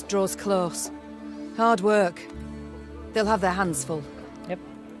harvest draws close. Hard work. They'll have their hands full. Yep.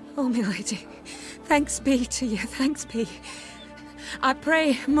 Oh, milady, thanks be to you, thanks be. I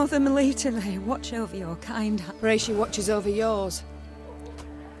pray Mother Melitele watch over your kind. Pray she watches over yours.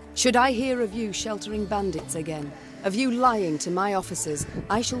 Should I hear of you sheltering bandits again, of you lying to my officers,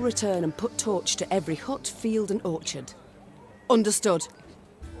 I shall return and put torch to every hut, field and orchard. Understood.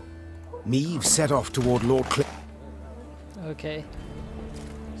 Meave set off toward Lord Okay.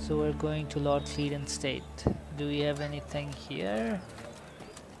 So we're going to Lord Cleedon's State. Do we have anything here?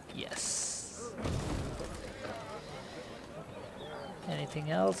 Yes.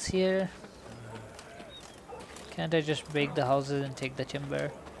 Anything else here? Can't I just break the houses and take the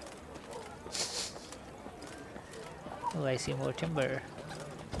timber? Oh, I see more timber.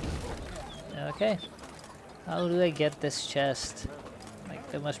 Okay. How do I get this chest? Like,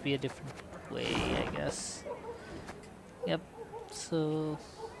 there must be a different way, I guess. Yep. So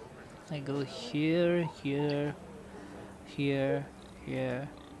I go here, here, here, here,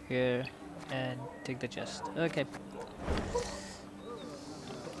 here, and take the chest. Okay.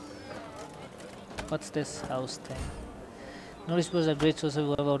 What's this house thing? Notice boards are a great source of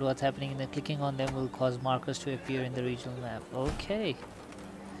about what's happening, and clicking on them will cause markers to appear in the regional map. Okay.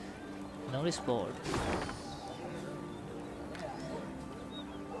 Notice board.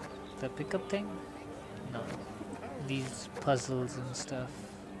 The pickup thing? No. These puzzles and stuff.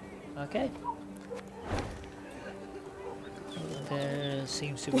 Okay. There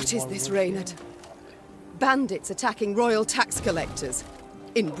seems to be What is more this, wood here. Reynard? Bandits attacking royal tax collectors.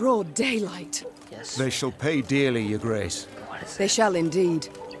 In broad daylight. Yes. They shall pay dearly, Your Grace. They shall indeed.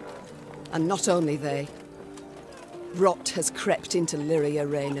 And not only they. Rot has crept into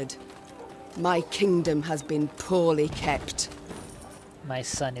Lyria, Reynard. My kingdom has been poorly kept. My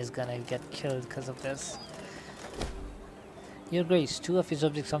son is gonna get killed because of this. Your Grace, two of his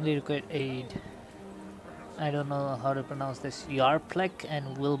objects only require aid. I don't know how to pronounce this. Yarplek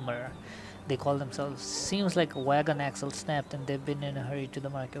and Wilmer. They call themselves. Seems like a wagon axle snapped and they've been in a hurry to the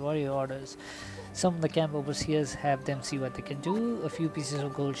market. What are your orders? Some of the camp overseers have them see what they can do. A few pieces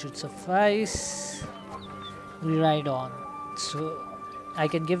of gold should suffice. We ride on. So I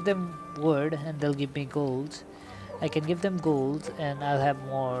can give them wood and they'll give me gold. I can give them gold and I'll have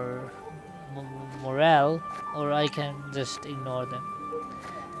more morale, or I can just ignore them.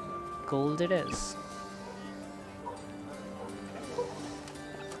 Gold it is.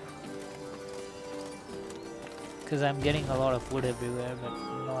 Because I'm getting a lot of wood everywhere, but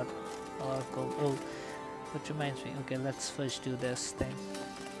not a lot of gold. Oh, which reminds me. Okay, let's first do this thing.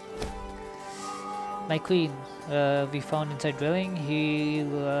 My queen, we found inside dwelling. He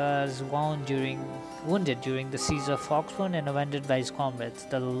was wounded during the siege of Foxburn and abandoned by his comrades.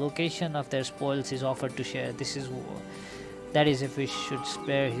 The location of their spoils is offered to share. This is war. That is if we should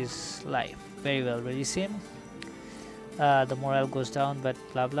spare his life. Very well, release him. The morale goes down, but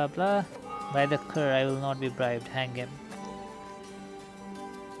blah blah blah. By the cur, I will not be bribed. Hang him.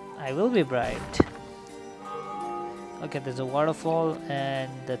 I will be bribed. Okay, there's a waterfall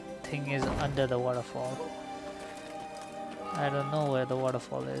and the thing is under the waterfall. I don't know where the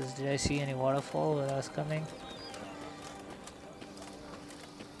waterfall is. Did I see any waterfall when I was coming?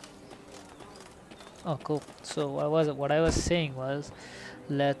 Oh, cool. So what I was saying was,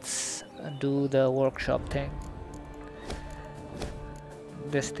 let's do the workshop thing.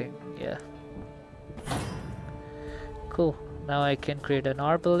 This thing, yeah. Cool. Now I can create an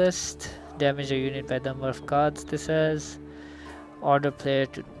arbalist. Damage a unit by number of cards, this says. Order player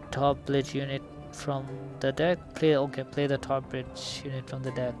to top bridge unit from the deck. Play the top bridge unit from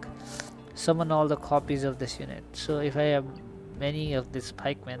the deck. Summon all the copies of this unit. So if I have many of these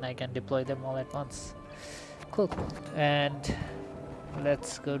pikemen, I can deploy them all at once. Cool. And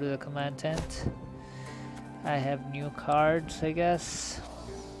let's go to the command tent. I have new cards, I guess.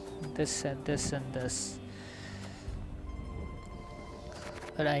 This and this and this.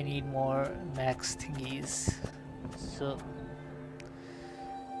 But I need more max thingies. So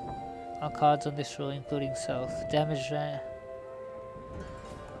all cards on this row including south. Damage rank.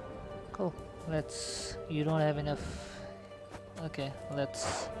 Cool. Let's... You don't have enough... Okay,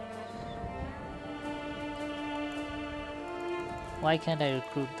 let's... Why can't I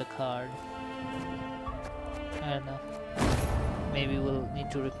recruit the card? I don't know. Maybe we'll need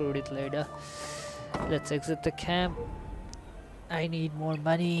to recruit it later. Let's exit the camp. I need more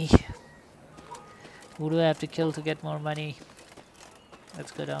money. Who do I have to kill to get more money?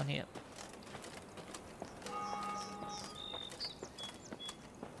 Let's go down here.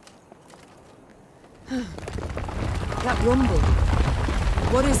 That rumble.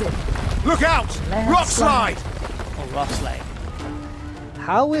 What is it? Look out! Rock slide! Oh, rock slide.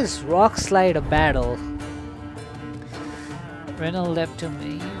 How is rock slide a battle? Renal left to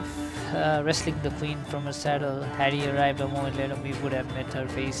me, wrestling the queen from her saddle. Had he arrived a moment later, we would have met her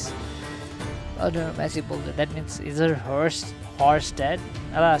face under a massive boulder. That means, is her horse dead?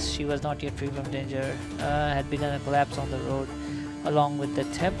 Alas, she was not yet free from danger. Had begun a collapse on the road, along with the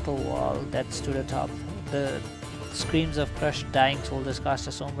temple wall that stood atop. The screams of crushed, dying soldiers cast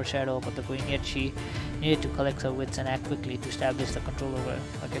a somber shadow upon the queen, yet she needed to collect her wits and act quickly to establish the control over her.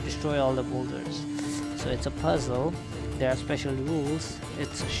 Okay, destroy all the boulders. So it's a puzzle. There are special rules.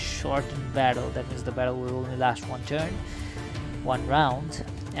 It's a shortened battle. That means the battle will only last one turn, one round,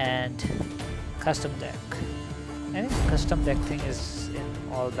 and custom deck. I think custom deck thing is in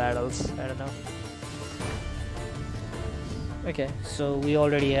all battles. I don't know. Okay, so we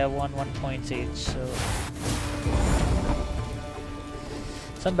already have one points each. So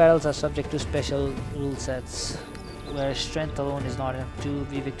some battles are subject to special rule sets, where strength alone is not enough to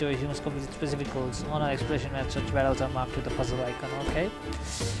be victorious. You must complete specific goals. On our exploration map, such battles are marked with the puzzle icon. Okay.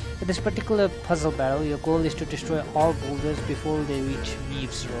 In this particular puzzle battle, your goal is to destroy all boulders before they reach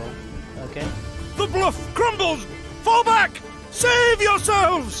Meave's row. Okay. The bluff crumbles! Fall back! Save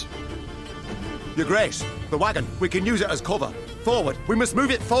yourselves! Your Grace, the wagon. We can use it as cover. Forward. We must move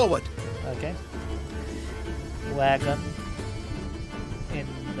it forward. Okay. Wagon in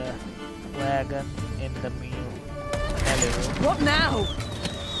the meal. What now?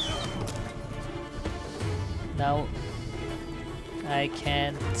 Now I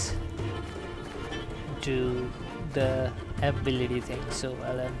can't do the ability thing, so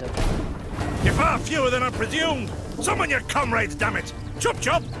I'll end up. You're far fewer than I presumed. Summon your comrades, damn it! Chop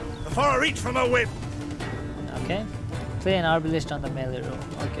chop! Before I reach for my whip. Okay. Play an arbalist on the melee row.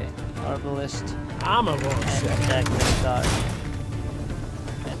 Okay. Arbalist. Armor won't and attack this card.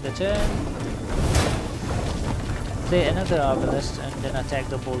 End the turn. Play another arbalist and then attack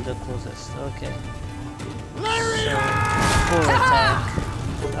the boulder closest. Okay. So 4 attack.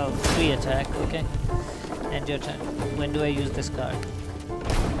 Oh, 3 attack. Okay. End your turn. When do I use this card?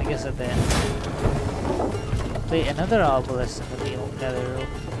 I guess at the end. Play another arbalist in the melee row.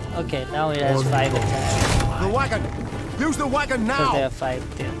 Okay, now it has 5 attacks. The wagon! Use the wagon now! Because there are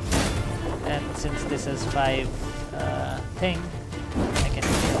 5 there. And since this is 5 thing, I can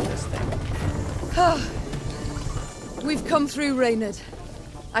kill this thing. We've come through, Reynard.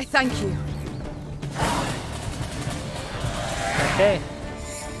 I thank you. Okay.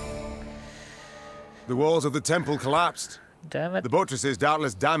 The walls of the temple collapsed. Damn it. The buttresses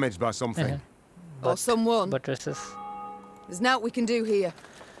doubtless damaged by something. Or someone. Buttresses. There's naught we can do here.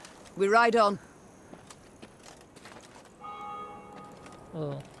 We ride on.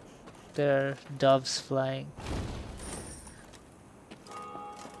 Oh, there are doves flying.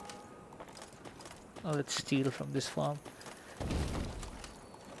 Oh, let's steal from this farm.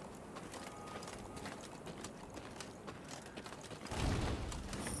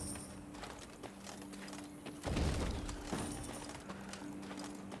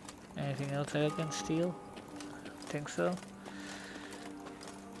 Anything else I can steal? Think so.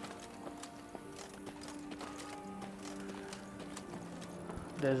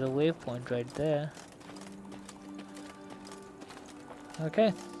 There's a waypoint right there.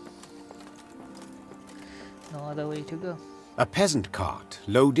 Okay. No other way to go. A peasant cart,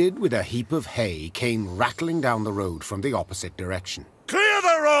 loaded with a heap of hay, came rattling down the road from the opposite direction. Clear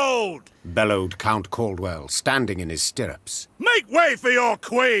the road! Bellowed Count Caldwell, standing in his stirrups. Make way for your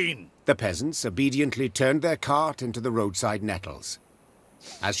queen! The peasants obediently turned their cart into the roadside nettles.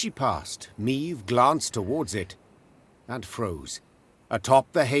 As she passed, Meve glanced towards it and froze.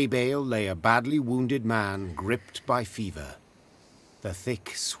 Atop the hay bale lay a badly wounded man gripped by fever. The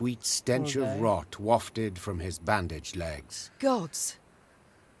thick, sweet stench of rot wafted from his bandaged legs. Gods.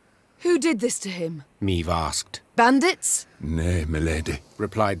 Who did this to him? Meve asked. Bandits? Nay, milady,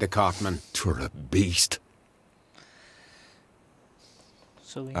 replied the cartman. 'Twere a beast.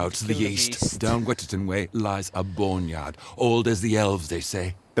 So out to the east, down Wetterton Way, lies a boneyard, old as the elves, they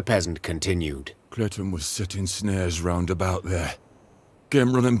say. The peasant continued. Clayton was setting snares round about there.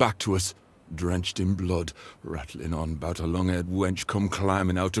 Came running back to us, drenched in blood, rattling on about a long-haired wench come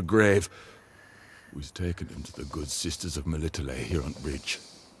climbing out a grave. We've taken him to the good sisters of Melitele here on Bridge.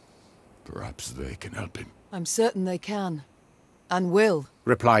 Perhaps they can help him. I'm certain they can. And will,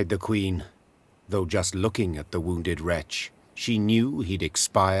 replied the Queen. Though just looking at the wounded wretch, she knew he'd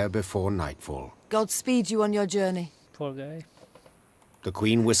expire before nightfall. God speed you on your journey. Poor guy. The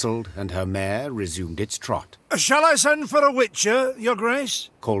Queen whistled, and her mare resumed its trot. Shall I send for a witcher, Your Grace?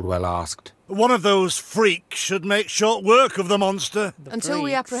 Caldwell asked. One of those freaks should make short work of the monster. Until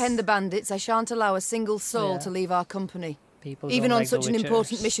we apprehend the bandits, I shan't allow a single soul to leave our company. Even on such an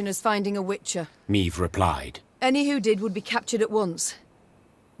important mission as finding a witcher. Meve replied. Any who did would be captured at once.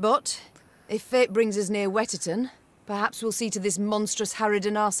 But, if fate brings us near Wetterton, perhaps we'll see to this monstrous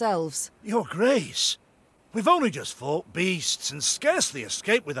harridan ourselves. Your Grace, we've only just fought beasts and scarcely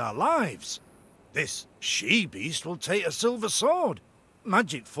escaped with our lives. This she-beast will take a silver sword.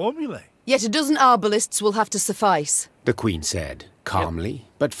 Magic formulae. Yet a dozen arbalists will have to suffice. The Queen said, calmly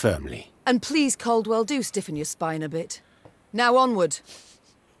but firmly. And please, Caldwell, do stiffen your spine a bit. Now onward.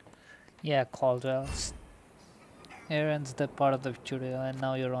 Yeah, Caldwell. Here ends the part of the tutorial, and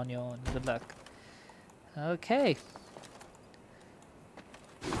now you're on your own. Good luck. Okay.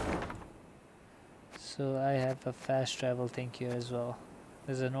 So I have a fast travel thing here as well.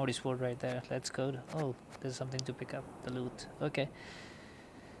 There's a notice board right there. Let's go. Oh, there's something to pick up. The loot. Okay.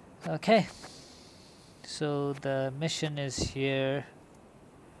 Okay. So the mission is here.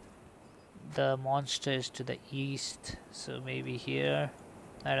 The monster is to the east. So maybe here.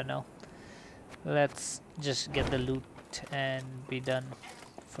 I don't know. Let's just get the loot and be done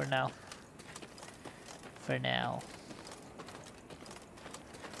for now. For now.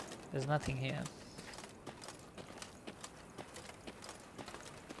 There's nothing here.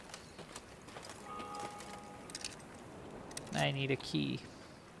 I need a key.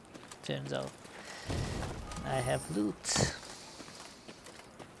 Turns out I have loot.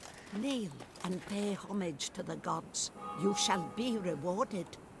 Kneel and pay homage to the gods. You shall be rewarded.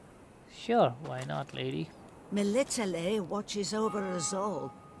 Sure, why not, lady? Melitele watches over us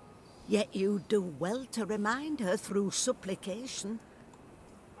all. Yet you do well to remind her through supplication.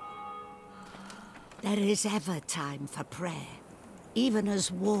 There is ever time for prayer, even as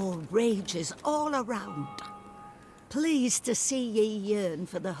war rages all around. Pleased to see ye yearn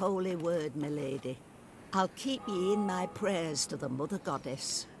for the holy word, milady. I'll keep ye in my prayers to the Mother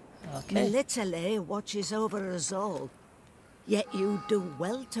Goddess. Okay. Melitele watches over us all. Yet you do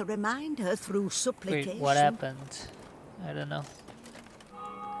well to remind her through supplication. Wait, what happened? I don't know.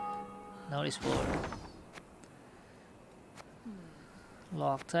 Notice board.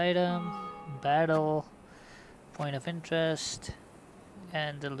 Locked item, battle, point of interest,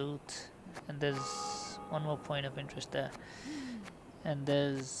 and the loot. And there's one more point of interest there. And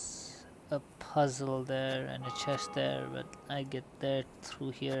there's a puzzle there and a chest there, but I get there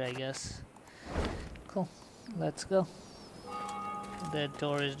through here, I guess. Cool, let's go. The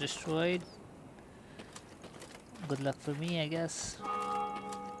door is destroyed. Good luck for me, I guess.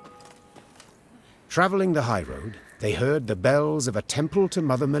 Travelling the high road, they heard the bells of a temple to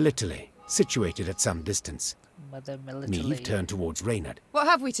Mother Melitele, situated at some distance. Mother Melitele. Meve turned towards Reynard. What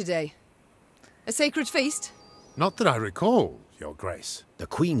have we today? A sacred feast? Not that I recall, Your Grace. The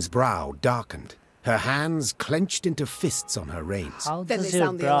Queen's brow darkened. Her hands clenched into fists on her reins. How Then does they your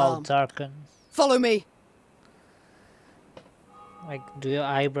sound the brow alarm. darken? Follow me. Like, do your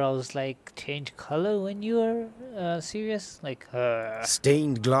eyebrows like change color when you are serious? Like,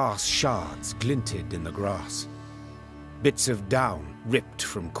 Stained glass shards glinted in the grass. Bits of down, ripped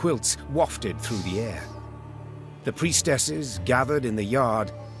from quilts, wafted through the air. The priestesses gathered in the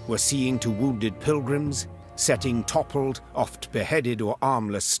yard were seeing to wounded pilgrims, setting toppled, oft beheaded or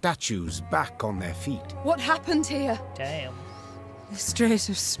armless statues back on their feet. What happened here? damn. The strays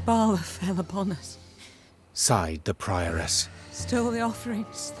of Spala fell upon us. Sighed the prioress. Stole the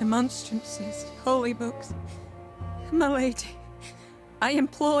offerings, the monstrances, holy books. My lady, I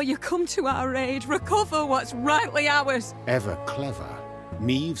implore you, come to our aid. Recover what's rightly ours. Ever clever,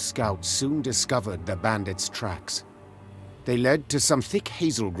 Meave's scouts soon discovered the bandits' tracks. They led to some thick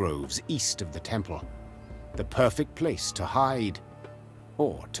hazel groves east of the temple. The perfect place to hide,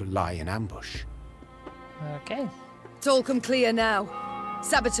 or to lie in ambush. Okay. It's all come clear now.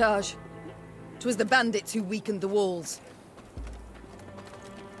 Sabotage. 'Twas the bandits who weakened the walls.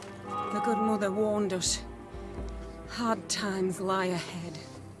 The good mother warned us. Hard times lie ahead.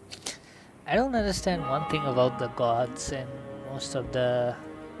 I don't understand one thing about the gods and most of the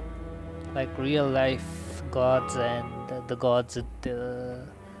like real life gods and the gods of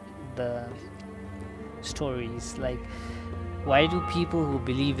the stories. Like, why do people who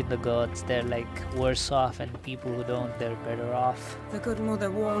believe in the gods, they're like worse off, and people who don't, they're better off? The good mother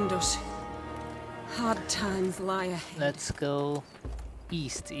warned us. Hard times lie ahead. Let's go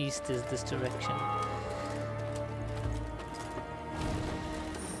east. East is this direction.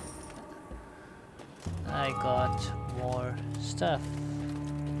 I got more stuff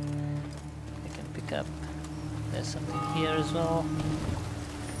I can pick up. There's something here as well.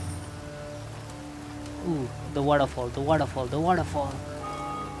 Ooh, the waterfall, the waterfall, the waterfall.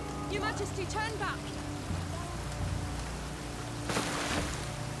 Your Majesty, turn back!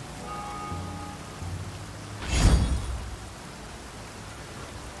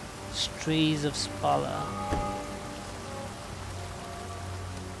 Strays of Spala.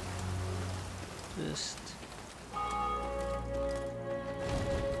 Just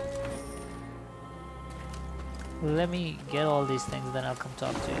let me get all these things, then I'll come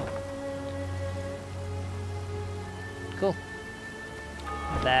talk to you. Cool.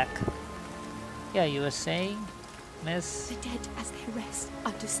 Back. Yeah, you were saying, miss? The dead, as they rest,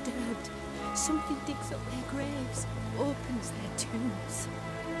 are disturbed. Something digs up their graves, opens their tombs.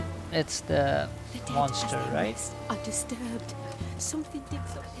 It's the dead, monster, as they right? rest, are disturbed. Something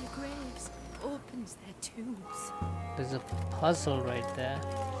digs up their graves, opens their tombs. There's a puzzle right there.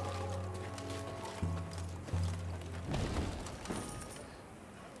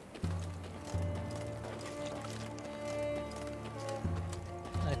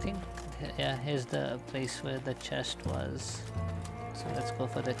 I think, yeah, here's the place where the chest was. So let's go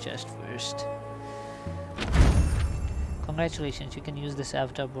for the chest first. Congratulations, you can use this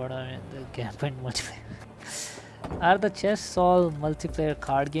avatar board on the Gambit multiplayer. Are the chests all multiplayer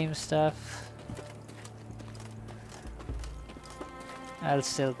card game stuff? I'll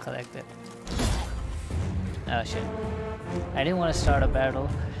still collect it. Oh shit. I didn't want to start a battle.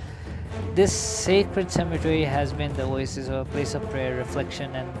 This sacred cemetery has been the oasis of a place of prayer,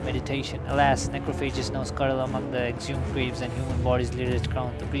 reflection, and meditation. Alas, necrophages now scuttle among the exhumed graves and human bodies laid its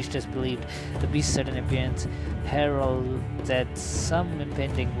crown. The priestess believed the beast's sudden appearance heralded some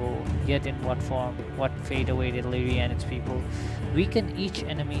impending woe. Yet in what form, what fate awaited Lyria and its people? Weaken each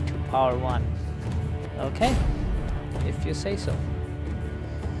enemy to power 1. Okay, if you say so.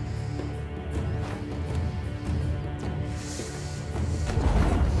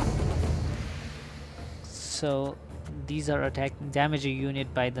 So these are attacking, damage a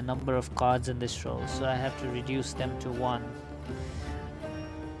unit by the number of cards in this row, so I have to reduce them to 1.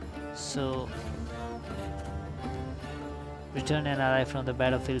 So return an ally from the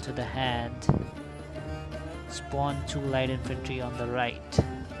battlefield to the hand. Spawn 2 light infantry on the right.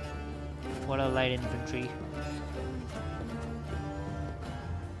 What are light infantry?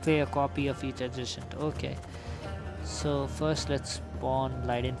 Play a copy of each adjacent. Okay, so first let's spawn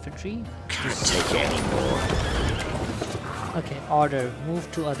light infantry. Can't take any more. Okay, order.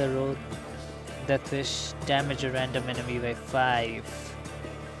 Move to other road. Deathwish. Damage a random enemy by 5.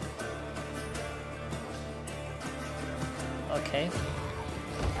 Okay.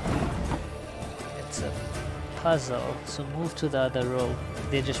 It's a puzzle. So move to the other row.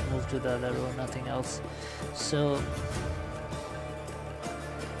 They just move to the other row, nothing else. So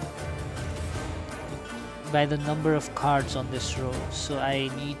by the number of cards on this row, so I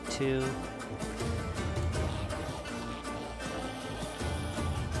need to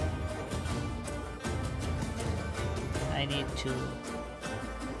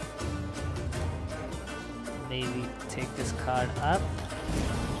maybe take this card up.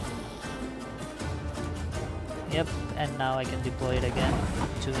 Yep, and now I can deploy it again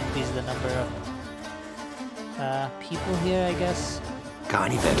to increase the number of people here, I guess. Got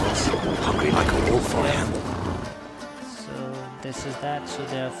any vendors? Hungry like a wolf for him. So this is that. So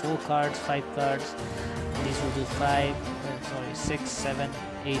there are 4 cards, 5 cards. These will do 5, sorry, 6, 7,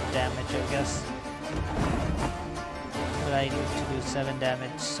 8 damage, I guess. But I need to do 7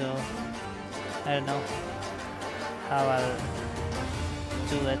 damage, so I don't know how I'll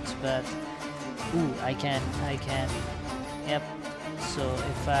do it, but ooh, I can. Yep. So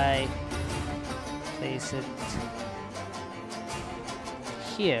if I place it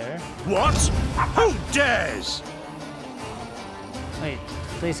here. What? Who dares? Wait,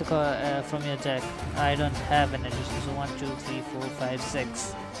 place a call from your deck. I don't have an addition, so 1, 2, 3, 4, 5,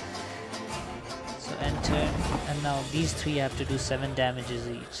 6. So enter, and now these 3 have to do 7 damages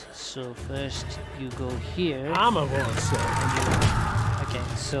each. So first you go here. Armor won't save. Okay,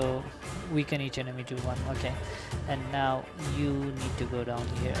 so weaken each enemy to 1. Okay, and now you need to go down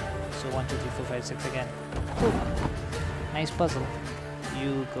here. So 1, 2, 3, 4, 5, 6 again. Ooh, nice puzzle.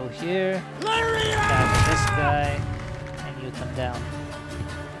 You go here, attack this guy, and you come down.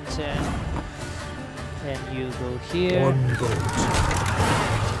 Turn. Then you go here. 1 gold.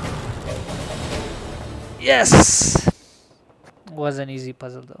 Yes! Was an easy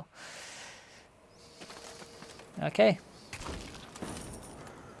puzzle though. Okay.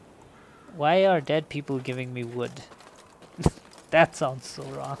 Why are dead people giving me wood? That sounds so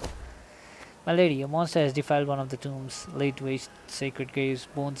wrong. My lady, a monster has defiled one of the tombs, laid waste sacred graves,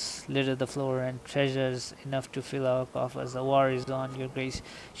 bones litter the floor, and treasures enough to fill our coffers. The war is on, your grace.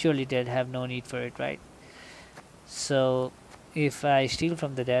 Surely dead have no need for it, right? So, if I steal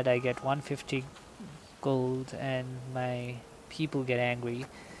from the dead, I get 150 gold, and my people get angry.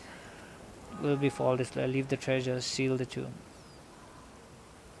 Will be faultless. Leave the treasure, seal the tomb.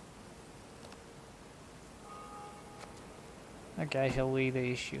 Okay, I shall weigh the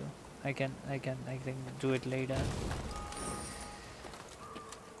issue. I can do it later.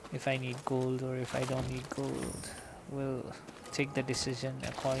 If I need gold or if I don't need gold, we'll take the decision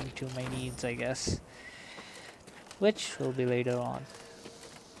according to my needs, I guess. Which will be later on.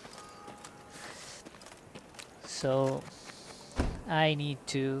 So I need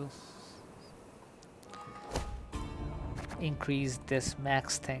to increase this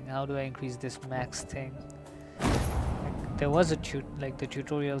max thing. How do I increase this max thing? There was a the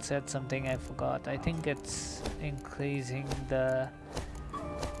tutorial said something, I forgot. I think it's increasing the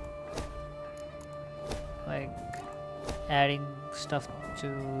adding stuff to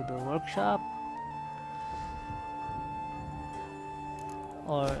the workshop,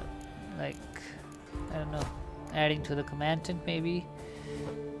 or I don't know, adding to the command tent maybe.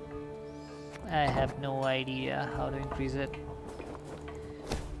 I have no idea how to increase it.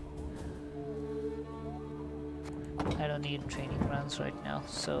 I don't need training grounds right now,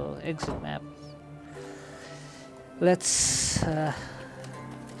 so exit map. Let's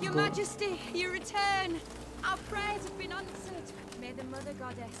Your Majesty, you return! Our prayers have been answered. May the Mother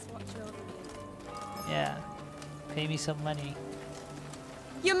Goddess watch over you. Yeah, pay me some money.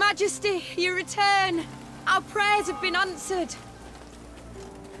 Your Majesty, you return! Our prayers have been answered.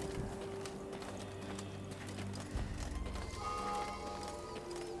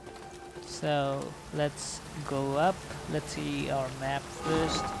 So let's go up. Let's see our map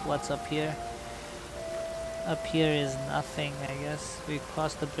first. What's up here? Up here is nothing, I guess. We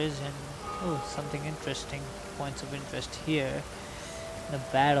crossed the bridge and oh, something interesting. Points of interest here. And a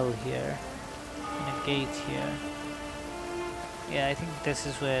battle here. And a gate here. Yeah, I think this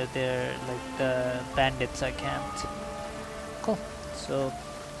is where they're the bandits are camped. Cool. So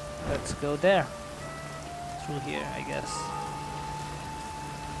let's go there. Through here, I guess.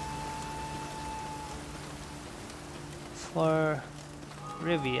 For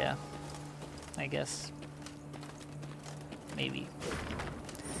Rivia, I guess. Maybe.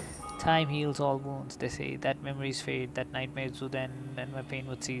 Time heals all wounds, they say. That memories fade, that nightmares would end, and my pain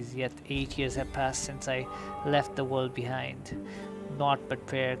would cease. Yet 8 years have passed since I left the world behind. Naught but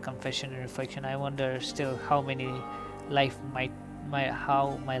prayer, confession, and reflection. I wonder still how my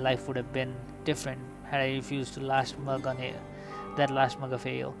life would have been different had I refused that last mug of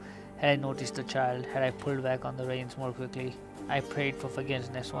ale. Had I noticed the child, had I pulled back on the reins more quickly. I prayed for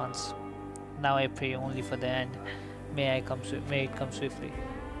forgiveness once. Now I pray only for the end. May it come swiftly.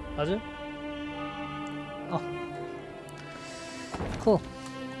 Was it? Oh. Cool.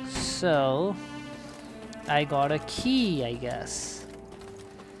 So I got a key, I guess.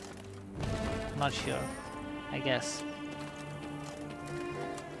 Not sure. I guess.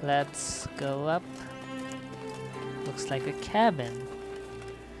 Let's go up. Looks like a cabin.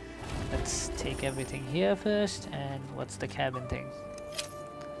 Let's take everything here first, and what's the cabin thing?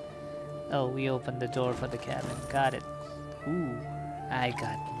 Oh, we opened the door for the cabin. Got it. Ooh, I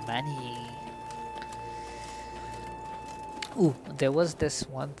got money. Ooh, there was this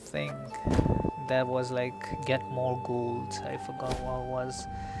one thing that was get more gold. I forgot what it was.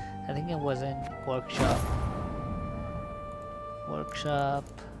 I think it was in workshop.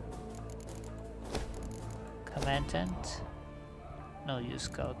 Command tent. No, use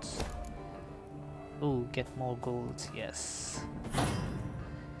scouts. Ooh, get more gold. Yes.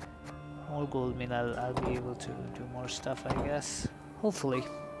 More gold mean I'll be able to do more stuff, I guess. Hopefully.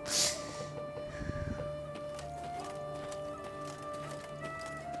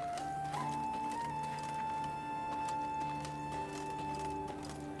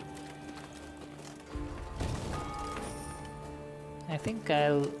 I think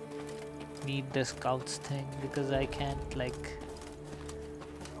I'll need the scouts thing because I can't like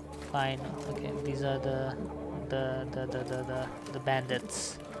find. Okay, these are the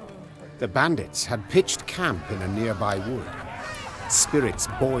bandits. The bandits had pitched camp in a nearby wood. Spirits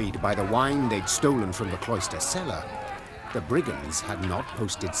buoyed by the wine they'd stolen from the cloister cellar, the brigands had not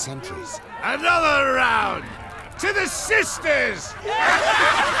posted sentries. Another round! To the sisters!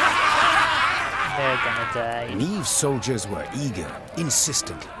 They're gonna die. Neve's soldiers were eager,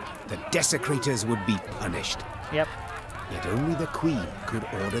 insistent. The desecrators would be punished. Yep. Yet only the Queen could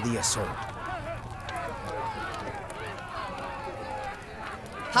order the assault.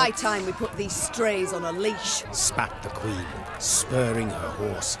 High time we put these strays on a leash. Spat the Queen, spurring her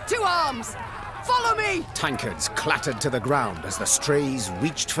horse. To arms! Follow me! Tankards clattered to the ground as the strays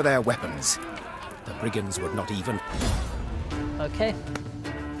reached for their weapons. The brigands would not even... Okay.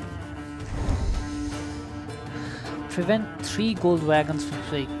 Prevent 3 gold wagons from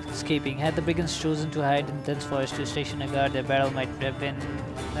escaping. Had the brigands chosen to hide in dense forest to station a guard, their battle might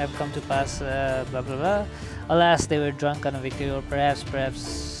have come to pass, blah blah blah. Alas, they were drunk on a victory, or perhaps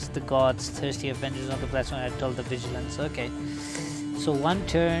the gods, thirsty of vengeance on the platform, had told the vigilance. Okay. So 1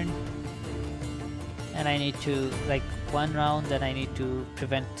 turn, and I need to, like, 1 round, then I need to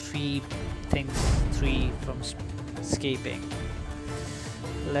prevent 3 from escaping.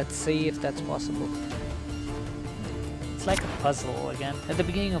 Let's see if that's possible. It's like a puzzle again. At the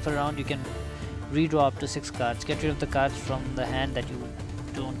beginning of a round, you can redraw up to 6 cards. Get rid of the cards from the hand that you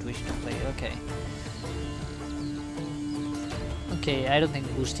don't wish to play. Okay. Okay, I don't think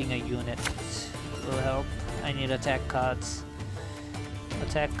boosting a unit will help. I need attack cards.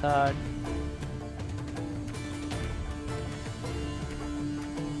 Attack card.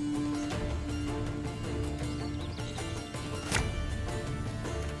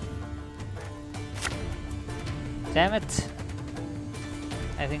 Damn it!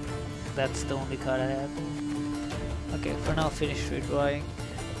 I think that's the only card I have. Okay, for now finish redrawing.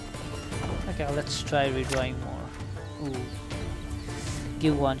 Okay, let's try redrawing more. Ooh.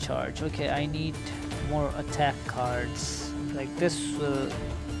 Give 1 charge. Okay, I need more attack cards. Like this will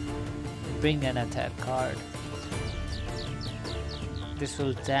bring an attack card. This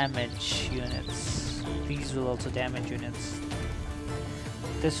will damage units. These will also damage units.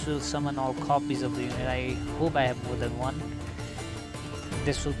 This will summon all copies of the unit. I hope I have more than 1.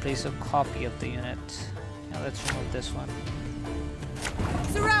 This will place a copy of the unit. Now let's remove this one.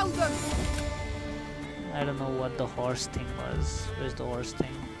 Surround them! I don't know what the horse thing was. Where's the horse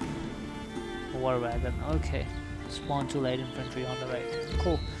thing? War wagon. Okay. Spawn 2 light infantry on the right.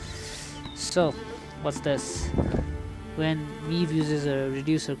 Cool. So, what's this? When Neve uses a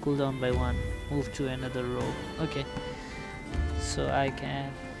reducer cooldown by 1, move to another row. Okay. So I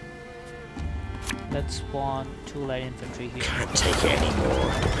can... Let's spawn 2 light infantry here. Can't take it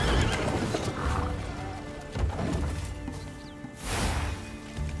anymore.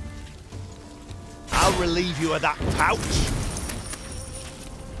 I'll relieve you of that pouch.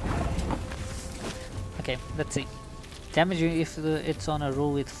 Okay, let's see. Damage if it's on a row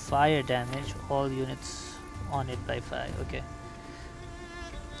with fire damage, all units on it by 5. Okay.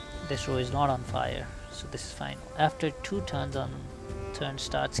 This row is not on fire, so this is fine. After 2 turns on turn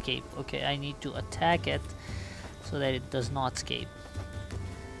start escape. Okay, I need to attack it so that it does not escape.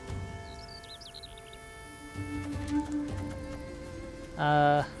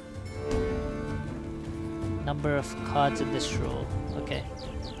 Number of cards in this row. Okay.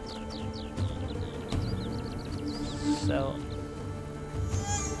 So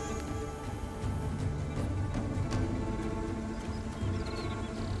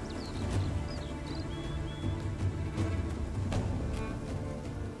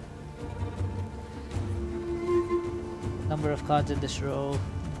number of cards in this row,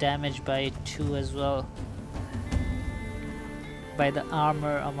 damaged by 2 as well. By the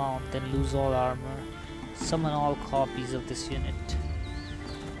armor amount, then lose all armor. Summon all copies of this unit.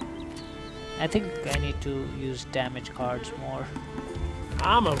 I think I need to use damage cards more.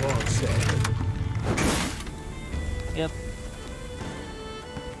 Armor won't save. Yep.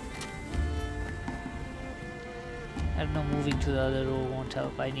 I don't know, moving to the other row won't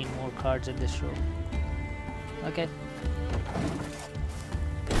help. I need more cards in this row. Okay.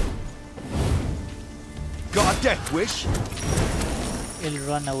 Got a death wish? It'll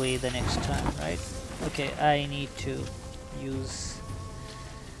run away the next time, right? Okay, I need to use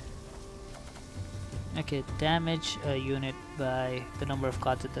Okay, damage a unit by the number of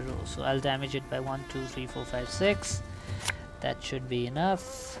cards at the row. So I'll damage it by 1, 2, 3, 4, 5, 6. That should be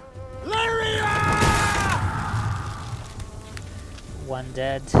enough. One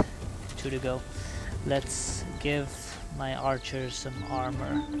dead, 2 to go. Let's give my archers some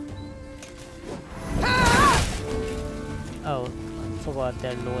armor. Oh, I forgot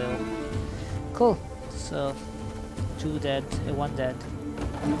they're loyal. Cool. So 2 dead, 1 dead.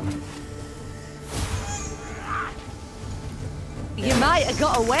 You might have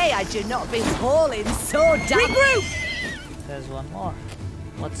got away had you not been hauling so damn. Regroup! There's one more.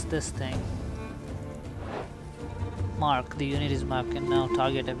 What's this thing? Mark. The unit is marked and now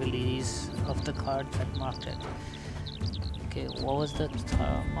target abilities of the card that marked it. Okay, what was the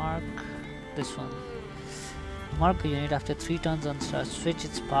mark? This one. Mark a unit after 3 turns on start. Switch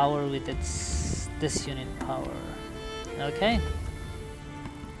its power with this unit power. Okay.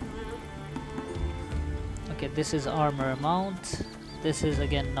 Okay, this is armor amount. This is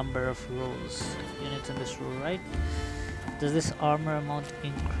again number of rows. Units in this row, right? Does this armor amount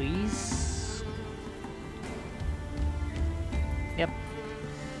increase? Yep.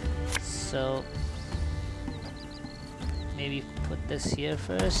 So maybe put this here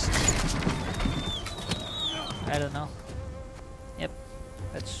first. I don't know. Yep.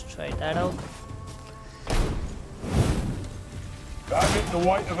 Let's try that out. Target the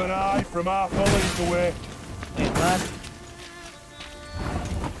white of an eye from half a league away. Wait, what?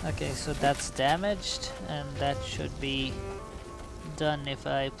 Okay, so that's damaged, and that should be done if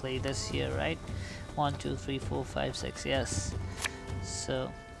I play this here, right? 1, 2, 3, 4, 5, 6, yes.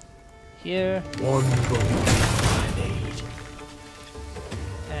 So here, 1 bullet I need.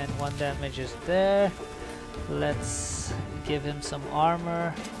 And 1 damage is there. Let's give him some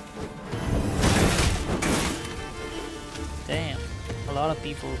armor. Damn, a lot of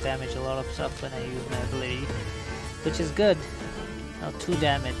people damage a lot of stuff when I use my ability, which is good. Now 2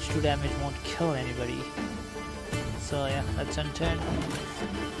 damage. 2 damage won't kill anybody. So yeah, let's turn.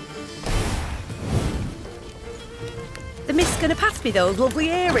 The mist's gonna pass me those lovely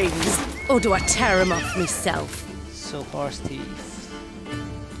earrings, or do I tear them off myself? So horse thief.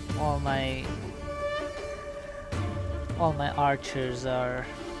 All my archers are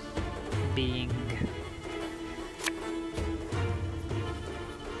being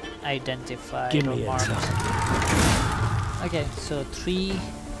identified Give or me a marked. time. Okay, so 3.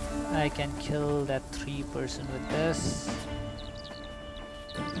 I can kill that 3 person with this.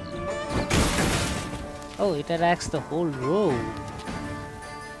 Oh, it attacks the whole row.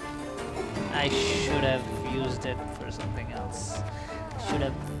 I should have used it for something else. Should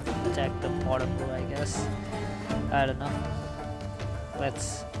have attacked the bottom row, I guess. I don't know.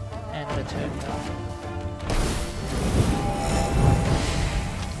 Let's end the turn now.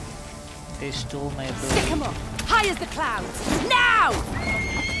 They stole my ability. Stick 'em up! High as the clouds! Now!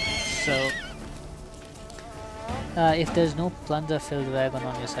 So, if there's no plunder-filled wagon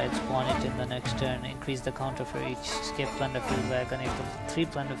on your side, spawn it in the next turn. Increase the counter for each escape plunder-filled wagon. If the 3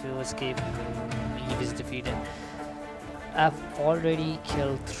 plunder-filled escape, Eve is defeated. I've already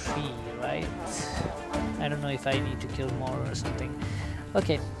killed 3, right? I don't know if I need to kill more or something.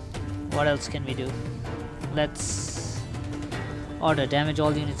 Okay, what else can we do? Let's order damage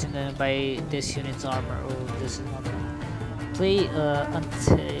all units in the by this unit's armor. Oh, this is not. Play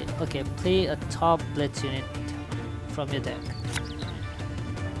play a top blitz unit from your deck.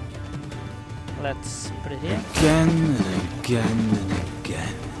 Let's put it here. Again and again and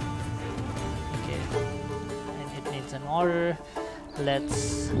again. Okay, and it needs an order.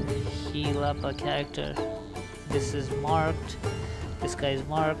 Let's heal up a character. This is marked. This guy is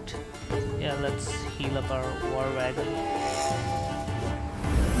marked. Yeah, let's heal up our war wagon.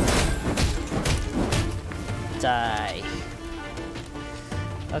 Die.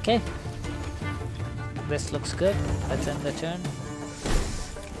 Okay. This looks good. Let's end the turn.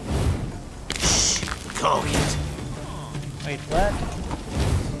 Call it. Wait, what?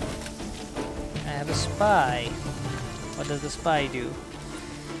 I have a spy. What does the spy do?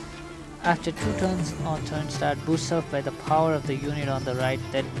 After 2 turns on turn start, boost self by the power of the unit on the right,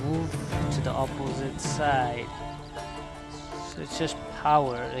 then move to the opposite side. So it's just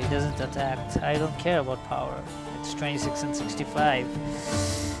power, he doesn't attack. I don't care about power. It's 26 and 65.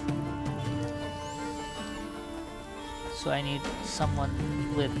 So I need someone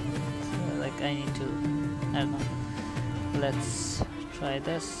with, I need to, I don't know. Let's try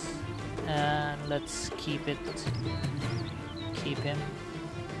this. And let's keep him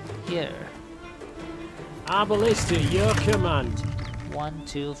here. Arbalist to your command. 1,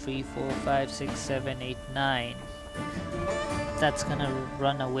 2, 3, 4, 5, 6, 7, 8, 9. That's gonna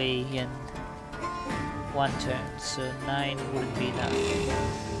run away and 1 turn, so 9 wouldn't be enough.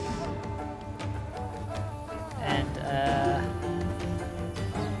 And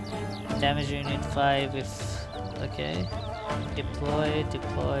damage unit 5 if... okay. Deploy,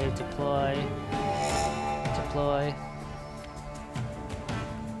 deploy, deploy, deploy.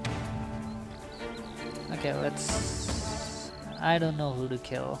 Okay, let's... I don't know who to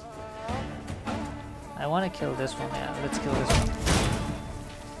kill. I want to kill this one, yeah, let's kill this one.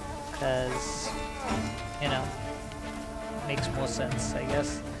 Because, you know, makes more sense, I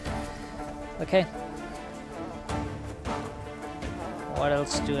guess. Okay. What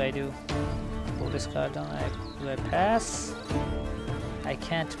else do I do? Pull this card down. Do I pass? I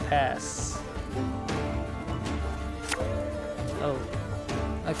can't pass. Oh,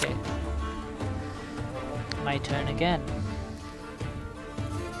 okay. My turn again.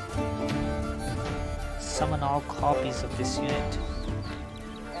 Summon all copies of this unit.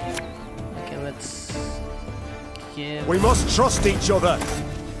 Okay, let's give... We must trust each other!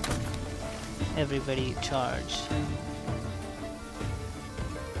 Everybody charge.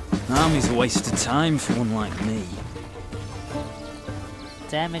 Army's a waste of time for one like me.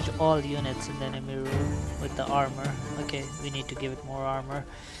 Damage all units in the enemy room with the armor. Okay, we need to give it more armor.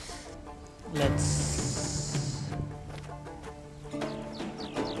 Let's...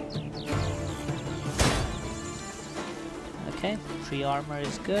 okay, 3 armor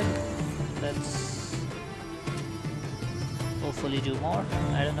is good. Let's hopefully do more.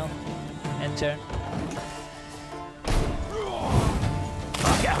 I don't know. End turn.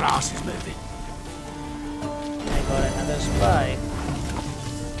 Get our asses moving. I got another spy.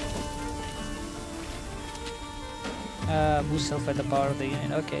 Boost self at the power of the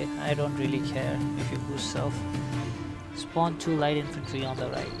unit. Okay, I don't really care if you boost self. Spawn 2 light infantry on the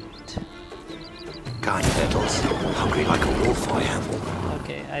right. Kind battles. Hungry like a wolf, I am.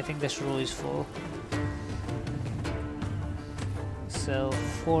 Okay, I think this row is full. So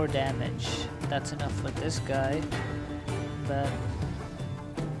 4 damage. That's enough for this guy. But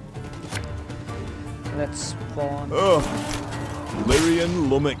let's spawn. Oh, Lyrian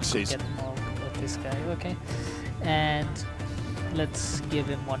lummoxes. Get more with this guy. Okay, and let's give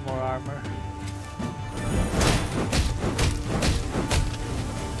him 1 more armor.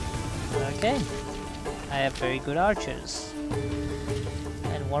 Okay, I have very good archers,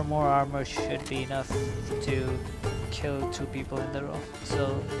 and 1 more armor should be enough to kill 2 people in the row.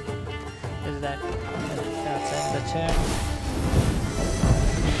 So is that? That's end the turn.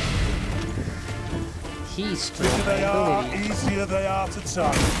 He's still Bigger they are, ability. easier they are to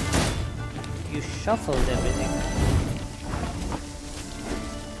time. You shuffled everything.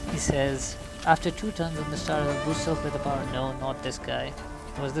 He says, after 2 turns on the start of the boost self with the power. No, not this guy.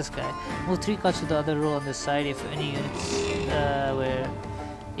 It was this guy. Move 3 cards to the other row on the side if any units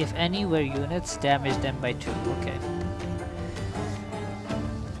if any were units, damage them by 2. Okay.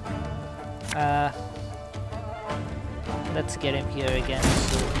 Let's get him here again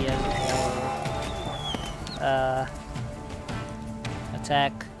so he has more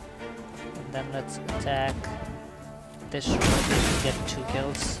attack. And then let's attack this row to get 2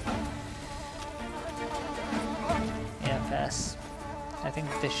 kills. Yeah, pass. I think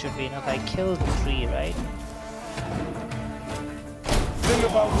this should be enough. I killed 3, right? Thing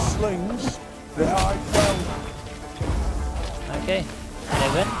about slings, they hide well. Okay, did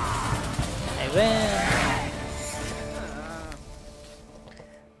I win? I win!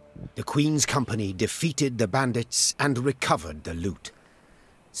 The Queen's company defeated the bandits and recovered the loot.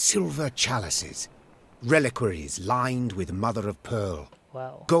 Silver chalices, reliquaries lined with mother of pearl,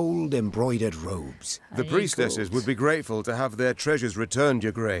 wow. Gold-embroidered robes. The priestesses would be grateful to have their treasures returned,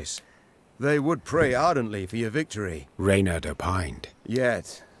 Your Grace. They would pray ardently for your victory. Reynard opined.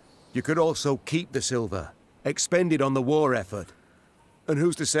 Yet, you could also keep the silver, expend it on the war effort. And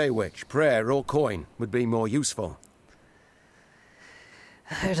who's to say which, prayer or coin, would be more useful?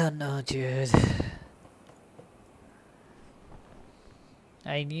 I don't know, dude.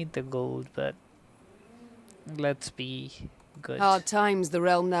 I need the gold, but let's be good. Hard times the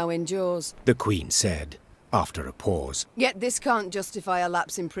realm now endures. The Queen said, after a pause. Yet this can't justify a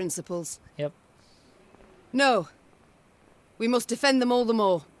lapse in principles. Yep. No. We must defend them all the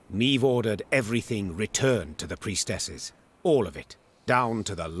more. Meve ordered everything returned to the priestesses. All of it, down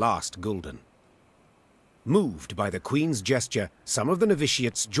to the last gulden. Moved by the Queen's gesture, some of the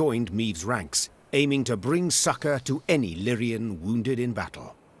novitiates joined Meve's ranks, aiming to bring succor to any Lyrian wounded in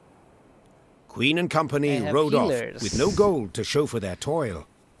battle. Queen and company rode off with no gold to show for their toil,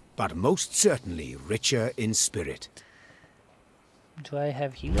 but most certainly richer in spirit. Do I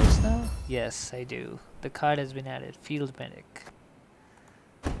have healers now? Yes, I do. The card has been added. Field Medic.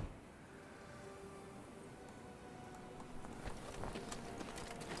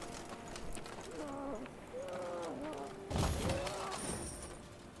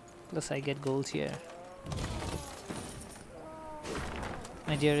 Plus I get gold here.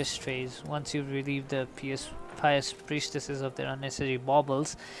 My dearest strays, once you've relieved the pious priestesses of their unnecessary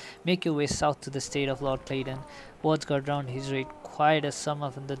baubles, make your way south to the estate of Lord Clayton. Word's got round he's raised quite a sum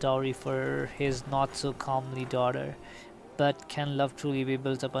of the dowry for his not-so-comely daughter. But can love truly be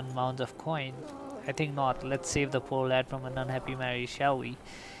built upon mounds of coin? I think not. Let's save the poor lad from an unhappy marriage, shall we?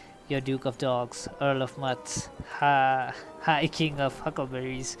 Your Duke of Dogs, Earl of Mutts, High King of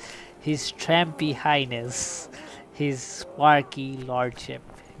Huckleberries, His Trampy Highness, His Sparky Lordship,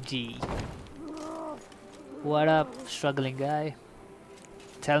 G. What up, struggling guy?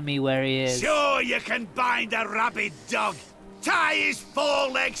 Tell me where he is. Sure you can bind a rabid dog, tie his 4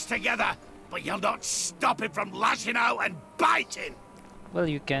 legs together, but you'll not stop him from lashing out and biting. Well,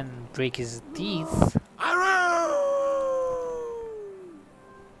 you can break his teeth.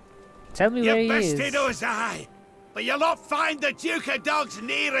 Tell me where he is. Your best is I, but you'll not find the Duke of Dogs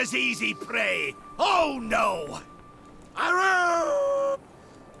near as easy prey. Oh no!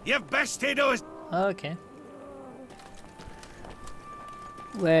 Your best is. Okay.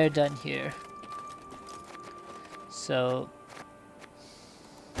 We're done here. So.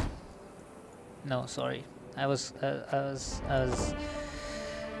 No, sorry. I was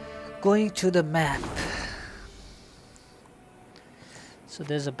going to the map. So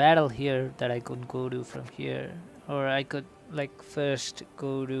there's a battle here that I could go to from here, or I could like first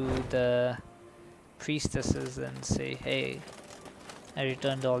go to the priestesses and say, hey, I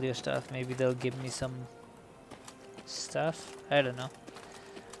returned all your stuff. Maybe they'll give me some stuff. I don't know.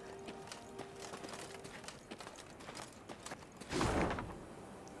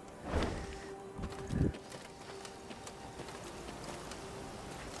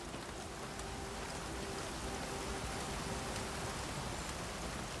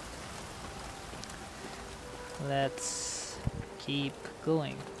 Let's keep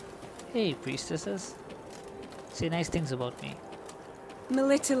going. Hey, priestesses. Say nice things about me.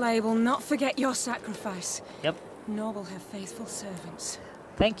 Melitele will not forget your sacrifice. Yep. Nor will her faithful servants.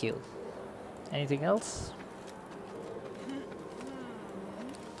 Thank you. Anything else?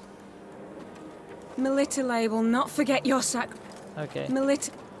 Melitele will not forget your sacrifice. Okay.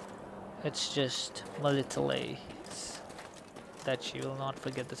 It's just Melitele that she will not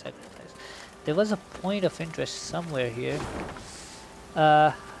forget the sacrifice. There was a point of interest somewhere here.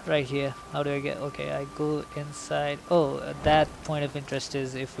 Right here. How do I get? Okay, I go inside. Oh, that point of interest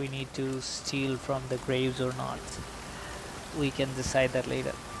is if we need to steal from the graves or not. We can decide that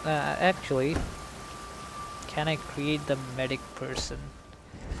later. Actually, can I create the medic person?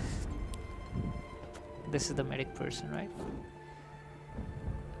 This is the medic person, right?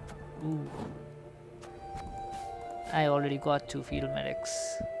 Ooh. I already got 2 field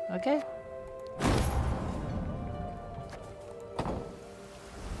medics. Okay.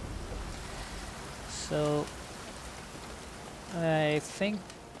 So I think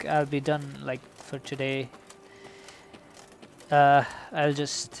I'll be done like for today. I'll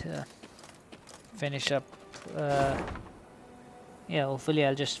just finish up yeah, hopefully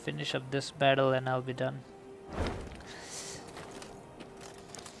I'll just finish up this battle and I'll be done.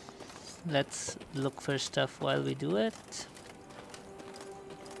 Let's look for stuff while we do it.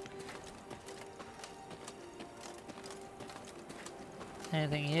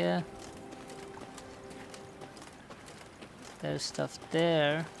 Anything here? There's stuff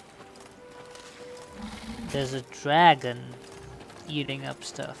there. There's a dragon eating up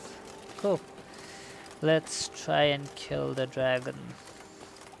stuff. Cool. Let's try and kill the dragon.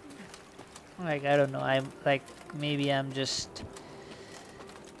 Like, I don't know, I'm like, maybe I'm just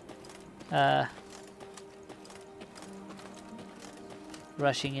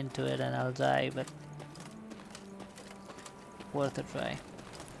rushing into it and I'll die, but worth a try.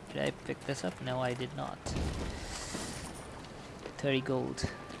 Did I pick this up? No, I did not. 30 gold.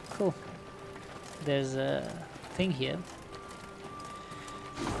 Cool. There's a thing here,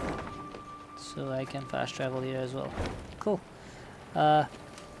 so I can fast travel here as well. Cool. There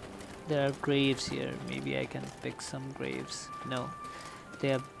are graves here. Maybe I can pick some graves. No.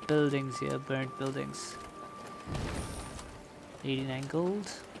 There are buildings here, burnt buildings. 89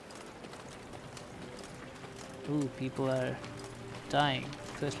 gold. Ooh, people are dying.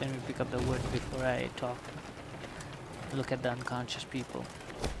 First let me pick up the wood before I talk. Look at the unconscious people.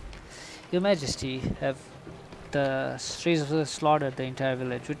 Your Majesty, have the strays slaughtered the entire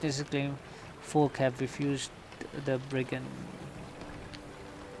village. Witnesses claim folk have refused the brigand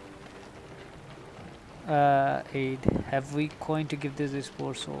aid. Have we coin to give these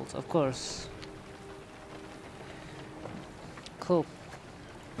poor souls? Of course. Cool.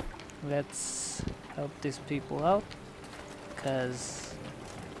 Let's help these people out, because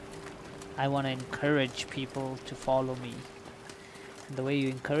I want to encourage people to follow me. And the way you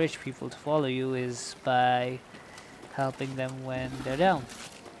encourage people to follow you is by helping them when they're down.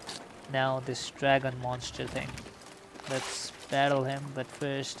 Now this dragon monster thing. Let's battle him, but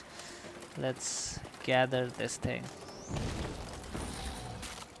first let's gather this thing.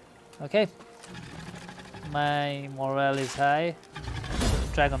 Okay. My morale is high.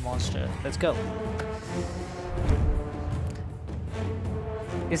 Dragon monster. Let's go.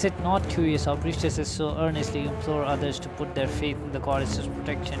 Is it not curious how priestesses so earnestly implore others to put their faith in the goddess's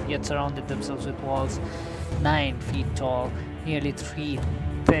protection, yet surrounded themselves with walls 9 feet tall, nearly 3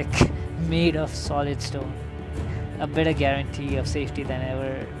 thick, made of solid stone? A better guarantee of safety than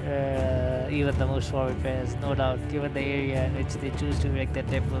ever, even the most forward players, no doubt, given the area in which they choose to erect their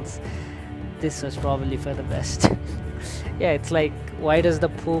temples. This was probably for the best. Yeah, it's like, why does the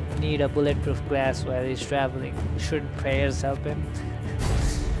Pope need a bulletproof glass while he's traveling? Shouldn't prayers help him?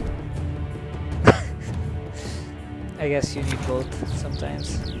 I guess you need both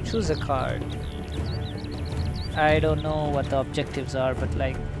sometimes. Choose a card. I don't know what the objectives are, but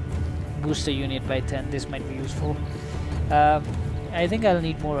like, boost the unit by 10, this might be useful. I think I'll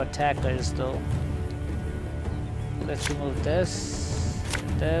need more attackers though. Let's remove this,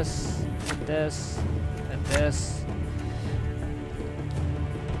 this, this, and this.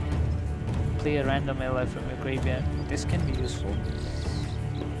 Play a random ally from your graveyard. This can be useful.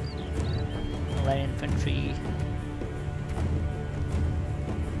 Light infantry.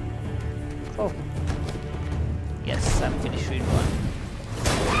 Oh. Yes, I'm finished with one.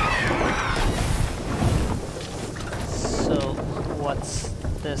 So, what's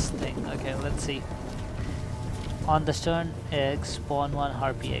this thing? Okay, let's see. On the stern egg, spawn 1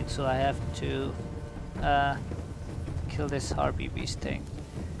 harpy egg. So I have to kill this harpy beast thing.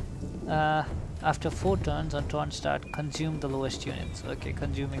 After 4 turns on turn start, consume the lowest units. Okay,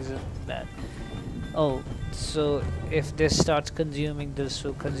 consuming isn't bad. Oh, so if this starts consuming, this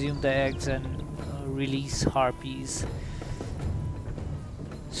will consume the eggs and release harpies.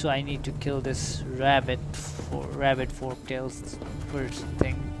 So I need to kill this rabbit forktails first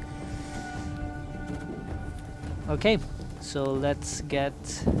thing. Okay, so let's get.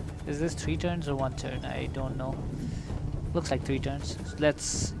 Is this 3 turns or 1 turn? I don't know. Looks like 3 turns. So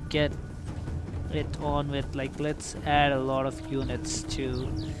let's get it on with, like, let's add a lot of units to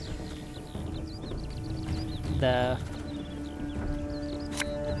the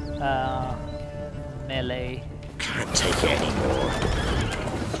melee. Can't take it anymore.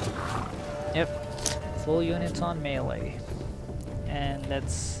 Yep, 4 units on melee. And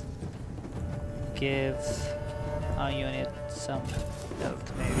let's give our unit some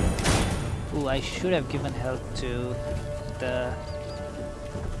health maybe. Ooh, I should have given health to the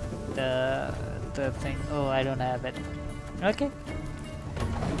thing. Oh, I don't have it. Okay.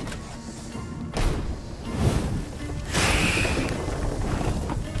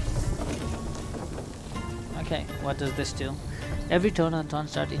 Okay, what does this do? Every turn on turn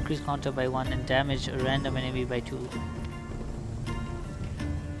start, increase counter by 1 and damage a random enemy by 2.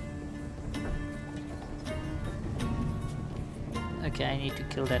 Okay, I need to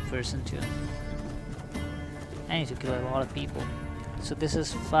kill that person too. I need to kill a lot of people. So this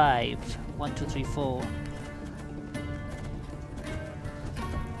is 5. 1, 2, 3, 4.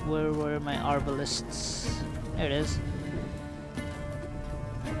 Where were my arbalists? There it is.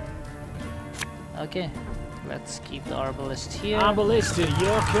 Okay, let's keep the arbalist here. Arbalist at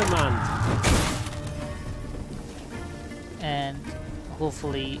your command. And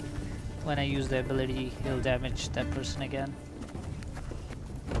hopefully, when I use the ability, he'll damage that person again.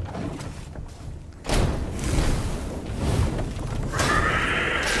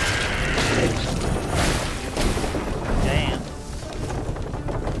 Damn.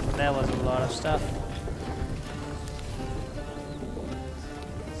 That was a lot of stuff.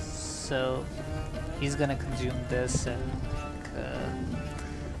 So he's gonna consume this, and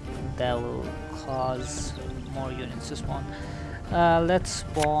that will cause more units to spawn. Let's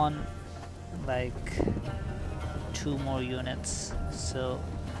spawn like 2 more units. So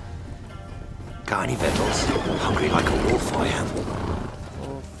Got any victuals? Hungry like a wolf I am.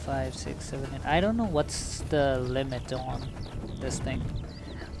 4, 5, 6, 7, 8. I don't know what's the limit on this thing.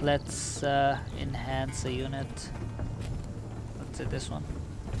 Let's enhance a unit. Let's say this one.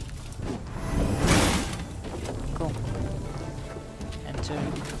 Cool. Enter.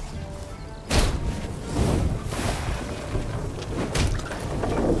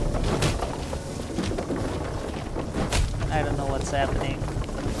 I don't know what's happening.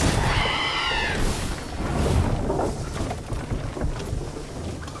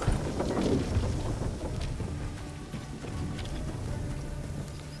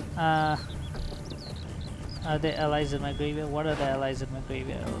 Are there allies in my graveyard? What are the allies in my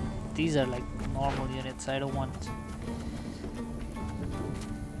graveyard? Oh, these are like normal units. I don't want.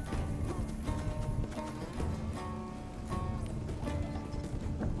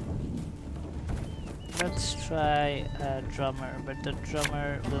 Let's try a drummer, but the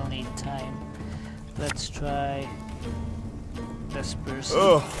drummer will need time. Let's try this person.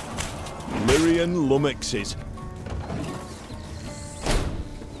 Oh, Lyrian lummoxes.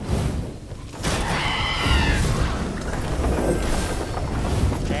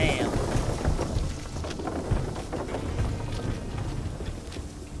 Damn.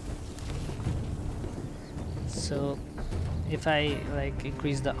 So, if I like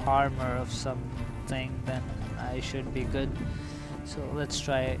increase the armor of something, then I should be good. So let's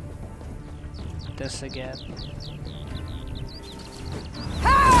try this again.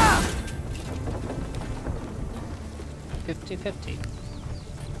 50-50.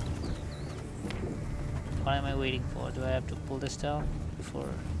 What am I waiting for? Do I have to pull this down before?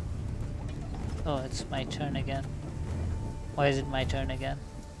 Oh, it's my turn again. Why is it my turn again?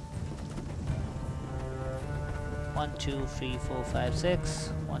 1, 2, 3, 4, 5, 6.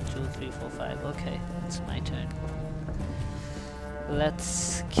 1, 2, 3, 4, 5. Okay, it's my turn.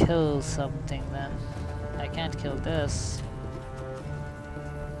 Let's kill something then. I can't kill this.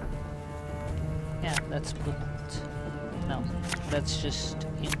 Yeah, let's put... No, let's just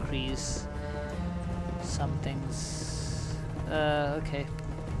increase something's... okay.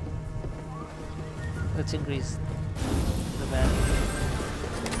 Let's increase the value.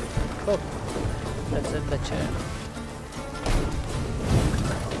 Cool. Let's end the turn.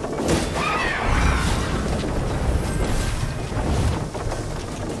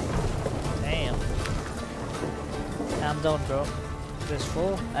 Damn. Calm down, bro. There's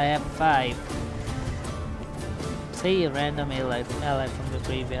 4. I have 5. Play a random ally from the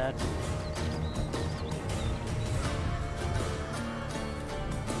graveyard.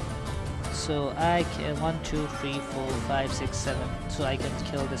 So I can 1, 2, 3, 4, 5, 6, 7. So I can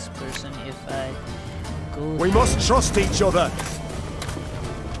kill this person if I go. We must trust each other.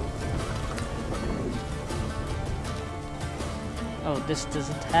 Oh, this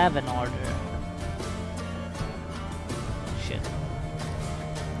doesn't have an order. Shit.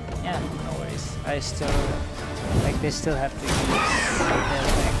 Yeah, no worries. I still like they still have to use their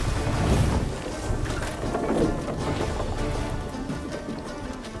thing.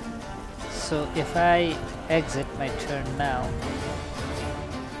 So if I exit my turn now,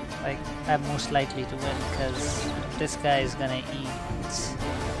 like I'm most likely to win because this guy is gonna eat.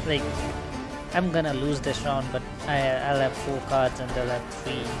 Like I'm gonna lose this round, but I'll have 4 cards and they'll have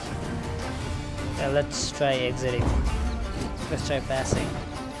 3. Yeah, let's try exiting. Let's try passing.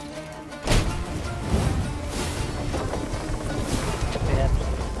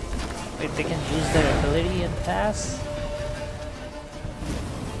 Wait, they can use their ability and pass?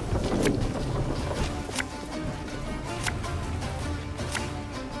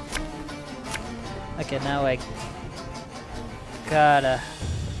 Okay, now I gotta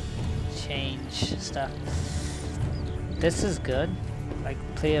change stuff. This is good. Like,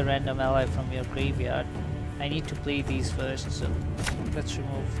 play a random ally from your graveyard. I need to play these first, so let's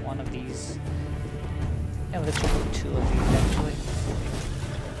remove one of these. Yeah, let's remove 2 of these actually.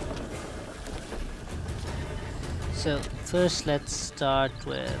 So first let's start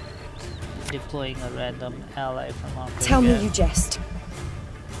with deploying a random ally from our graveyard. Tell me you jest.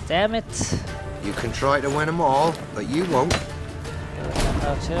 Damn it! You can try to win them all, but you won't.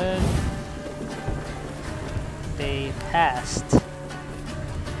 Our turn. They passed.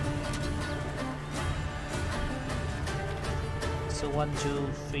 So 1, 2,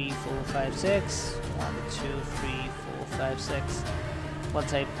 3, 4, 5, 6. 1, 2, 3, 4, 5, 6.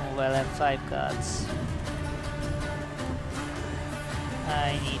 Once I move, I'll have 5 cards.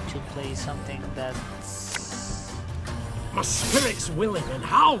 I need to play something that's... My spirit's willing and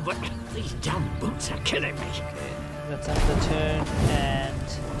how, but these damn boots are killing me. Okay, let's end the turn and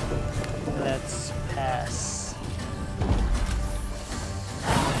let's pass.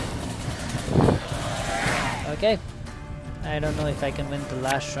 Okay. I don't know if I can win the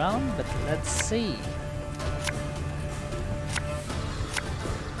last round, but let's see.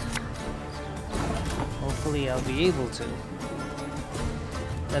 Hopefully I'll be able to.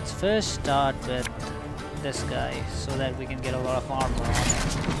 Let's first start with this guy so that we can get a lot of armor on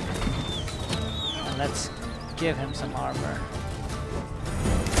him. And let's give him some armor.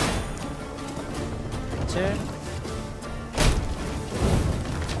 Turn.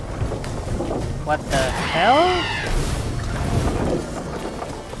 What the hell?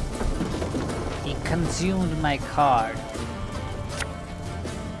 He consumed my card.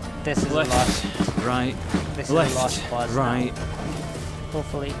 this is Left, a lost. right, This left, is a lost cause. right. Now.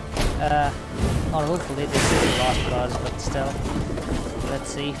 Hopefully, not hopefully. This is a lost cause, but still, let's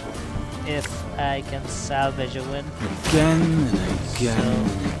see if I can salvage a win. Again and again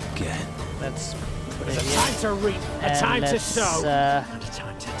and again. Let's put it There's a here. time to reap, a And time to let's, sow, and a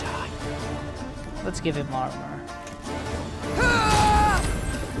time to die. Let's give him armor.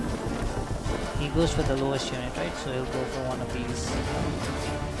 He goes for the lowest unit, right? So he'll go for one of these.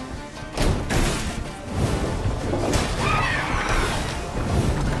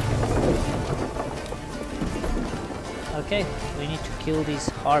 Okay, we need to kill these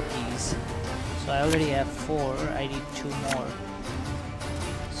harpies. So I already have 4, I need 2 more.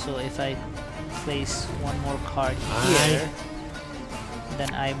 So if I place one more card here,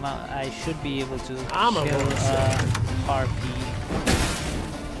 then I should be able to kill a harpy.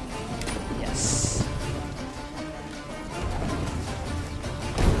 Yes.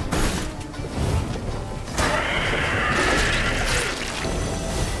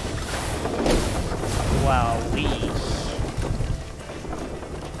 Wowee.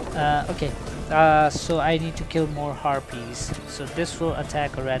 Okay. So I need to kill more harpies. So this will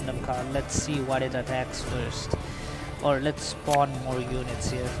attack a random card. Let's see what it attacks first. Or let's spawn more units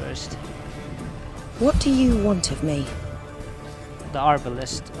here first. What do you want of me? The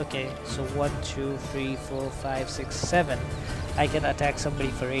arbalist. Okay, so 1, 2, 3, 4, 5, 6, 7. I can attack somebody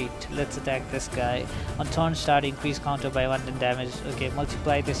for 8. Let's attack this guy. On turn start, increase counter by 1 and damage. Okay,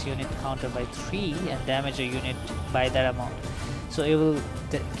 multiply this unit counter by 3 and damage a unit by that amount. So it will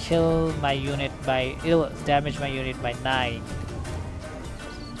kill my unit by, it'll damage my unit by 9.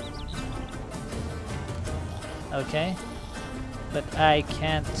 Okay, but I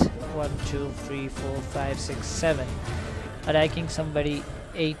can't. 1, 2, 3, 4, 5, 6, 7. Attacking somebody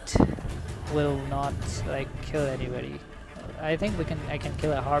 8 will not like kill anybody. I think I can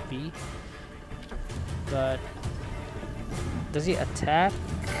kill a harpy, but does he attack?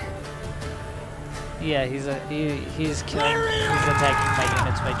 Yeah, he's killing. He's attacking my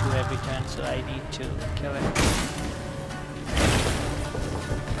units by 2 every turn, so I need to kill him.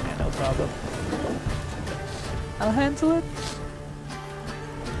 Yeah, no problem. I'll handle it.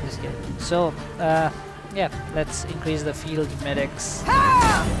 Just kidding. So, yeah, let's increase the field medics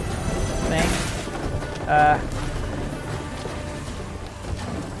thing.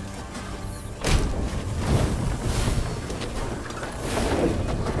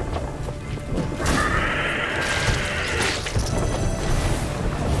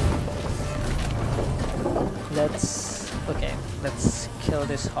 Let's kill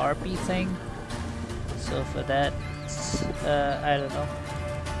this harpy thing. So for that, I don't know.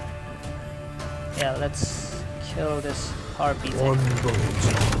 Yeah, let's kill this harpy thing.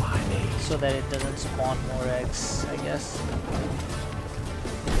 So that it doesn't spawn more eggs, I guess.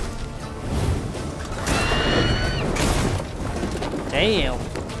 Damn!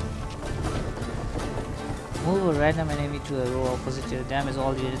 Move a random enemy to a row opposite to damage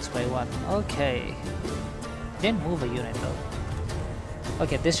all units by 1. Okay. Didn't move a unit though.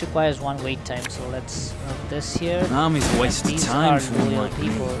 Okay, this requires 1 wait time, so let's move this here. Army's wasted time for loyal like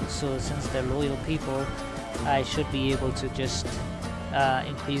people, me. so since they're loyal people, I should be able to just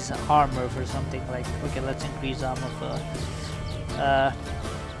increase armor for something like, okay, let's increase armor for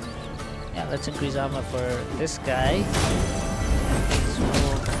yeah, let's increase armor for this guy.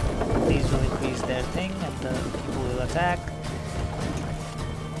 These will increase their thing and the people will attack.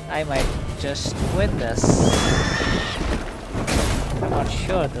 I might just win this. Not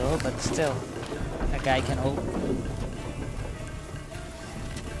sure though, but still, a guy can hope.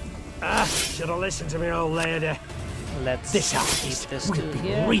 Should have listened to me, old lady. Let's this keep this to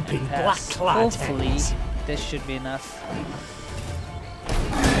here. Reaping black cloud. Hopefully, this should be enough.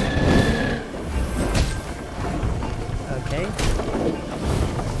 Okay.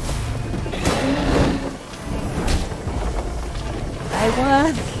 I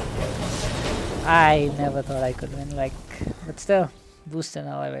won! I never thought I could win, like, but still, boost an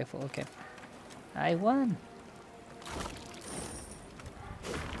ally by 4, okay. I won!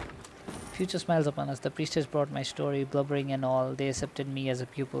 Future smiles upon us. The priestess brought my story, blubbering and all. They accepted me as a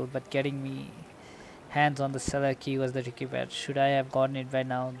pupil, but getting me hands on the cellar key was the tricky part. Should I have gotten it by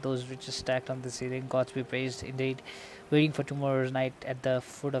now? Those riches stacked on the ceiling, gods be praised, indeed. Waiting for tomorrow's night at the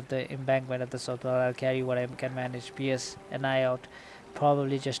foot of the embankment at the south. Well, I'll carry what I can manage. P.S. An eye out.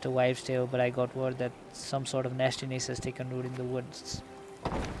 Probably just a wives' tale, but I got word that some sort of nastiness has taken root in the woods.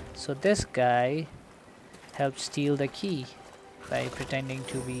 So this guy helped steal the key by pretending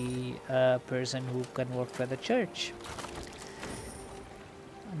to be a person who can work for the church.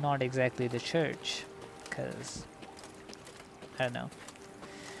 Not exactly the church, because I don't know.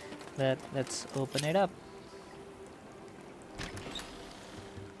 let's open it up.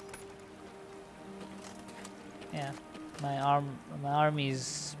 Yeah, my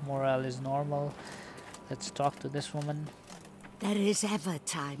army's morale is normal. Let's talk to this woman. There is ever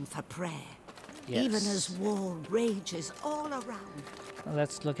time for prayer, Yes. even as war rages all around.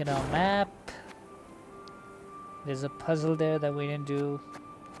 Let's look at our map. There's a puzzle there that we didn't do.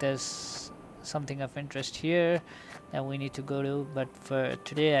 There's something of interest here that we need to go to, but for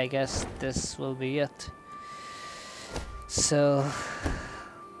today I guess this will be it. So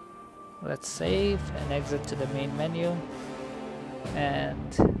let's save and exit to the main menu,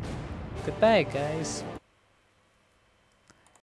 and goodbye guys.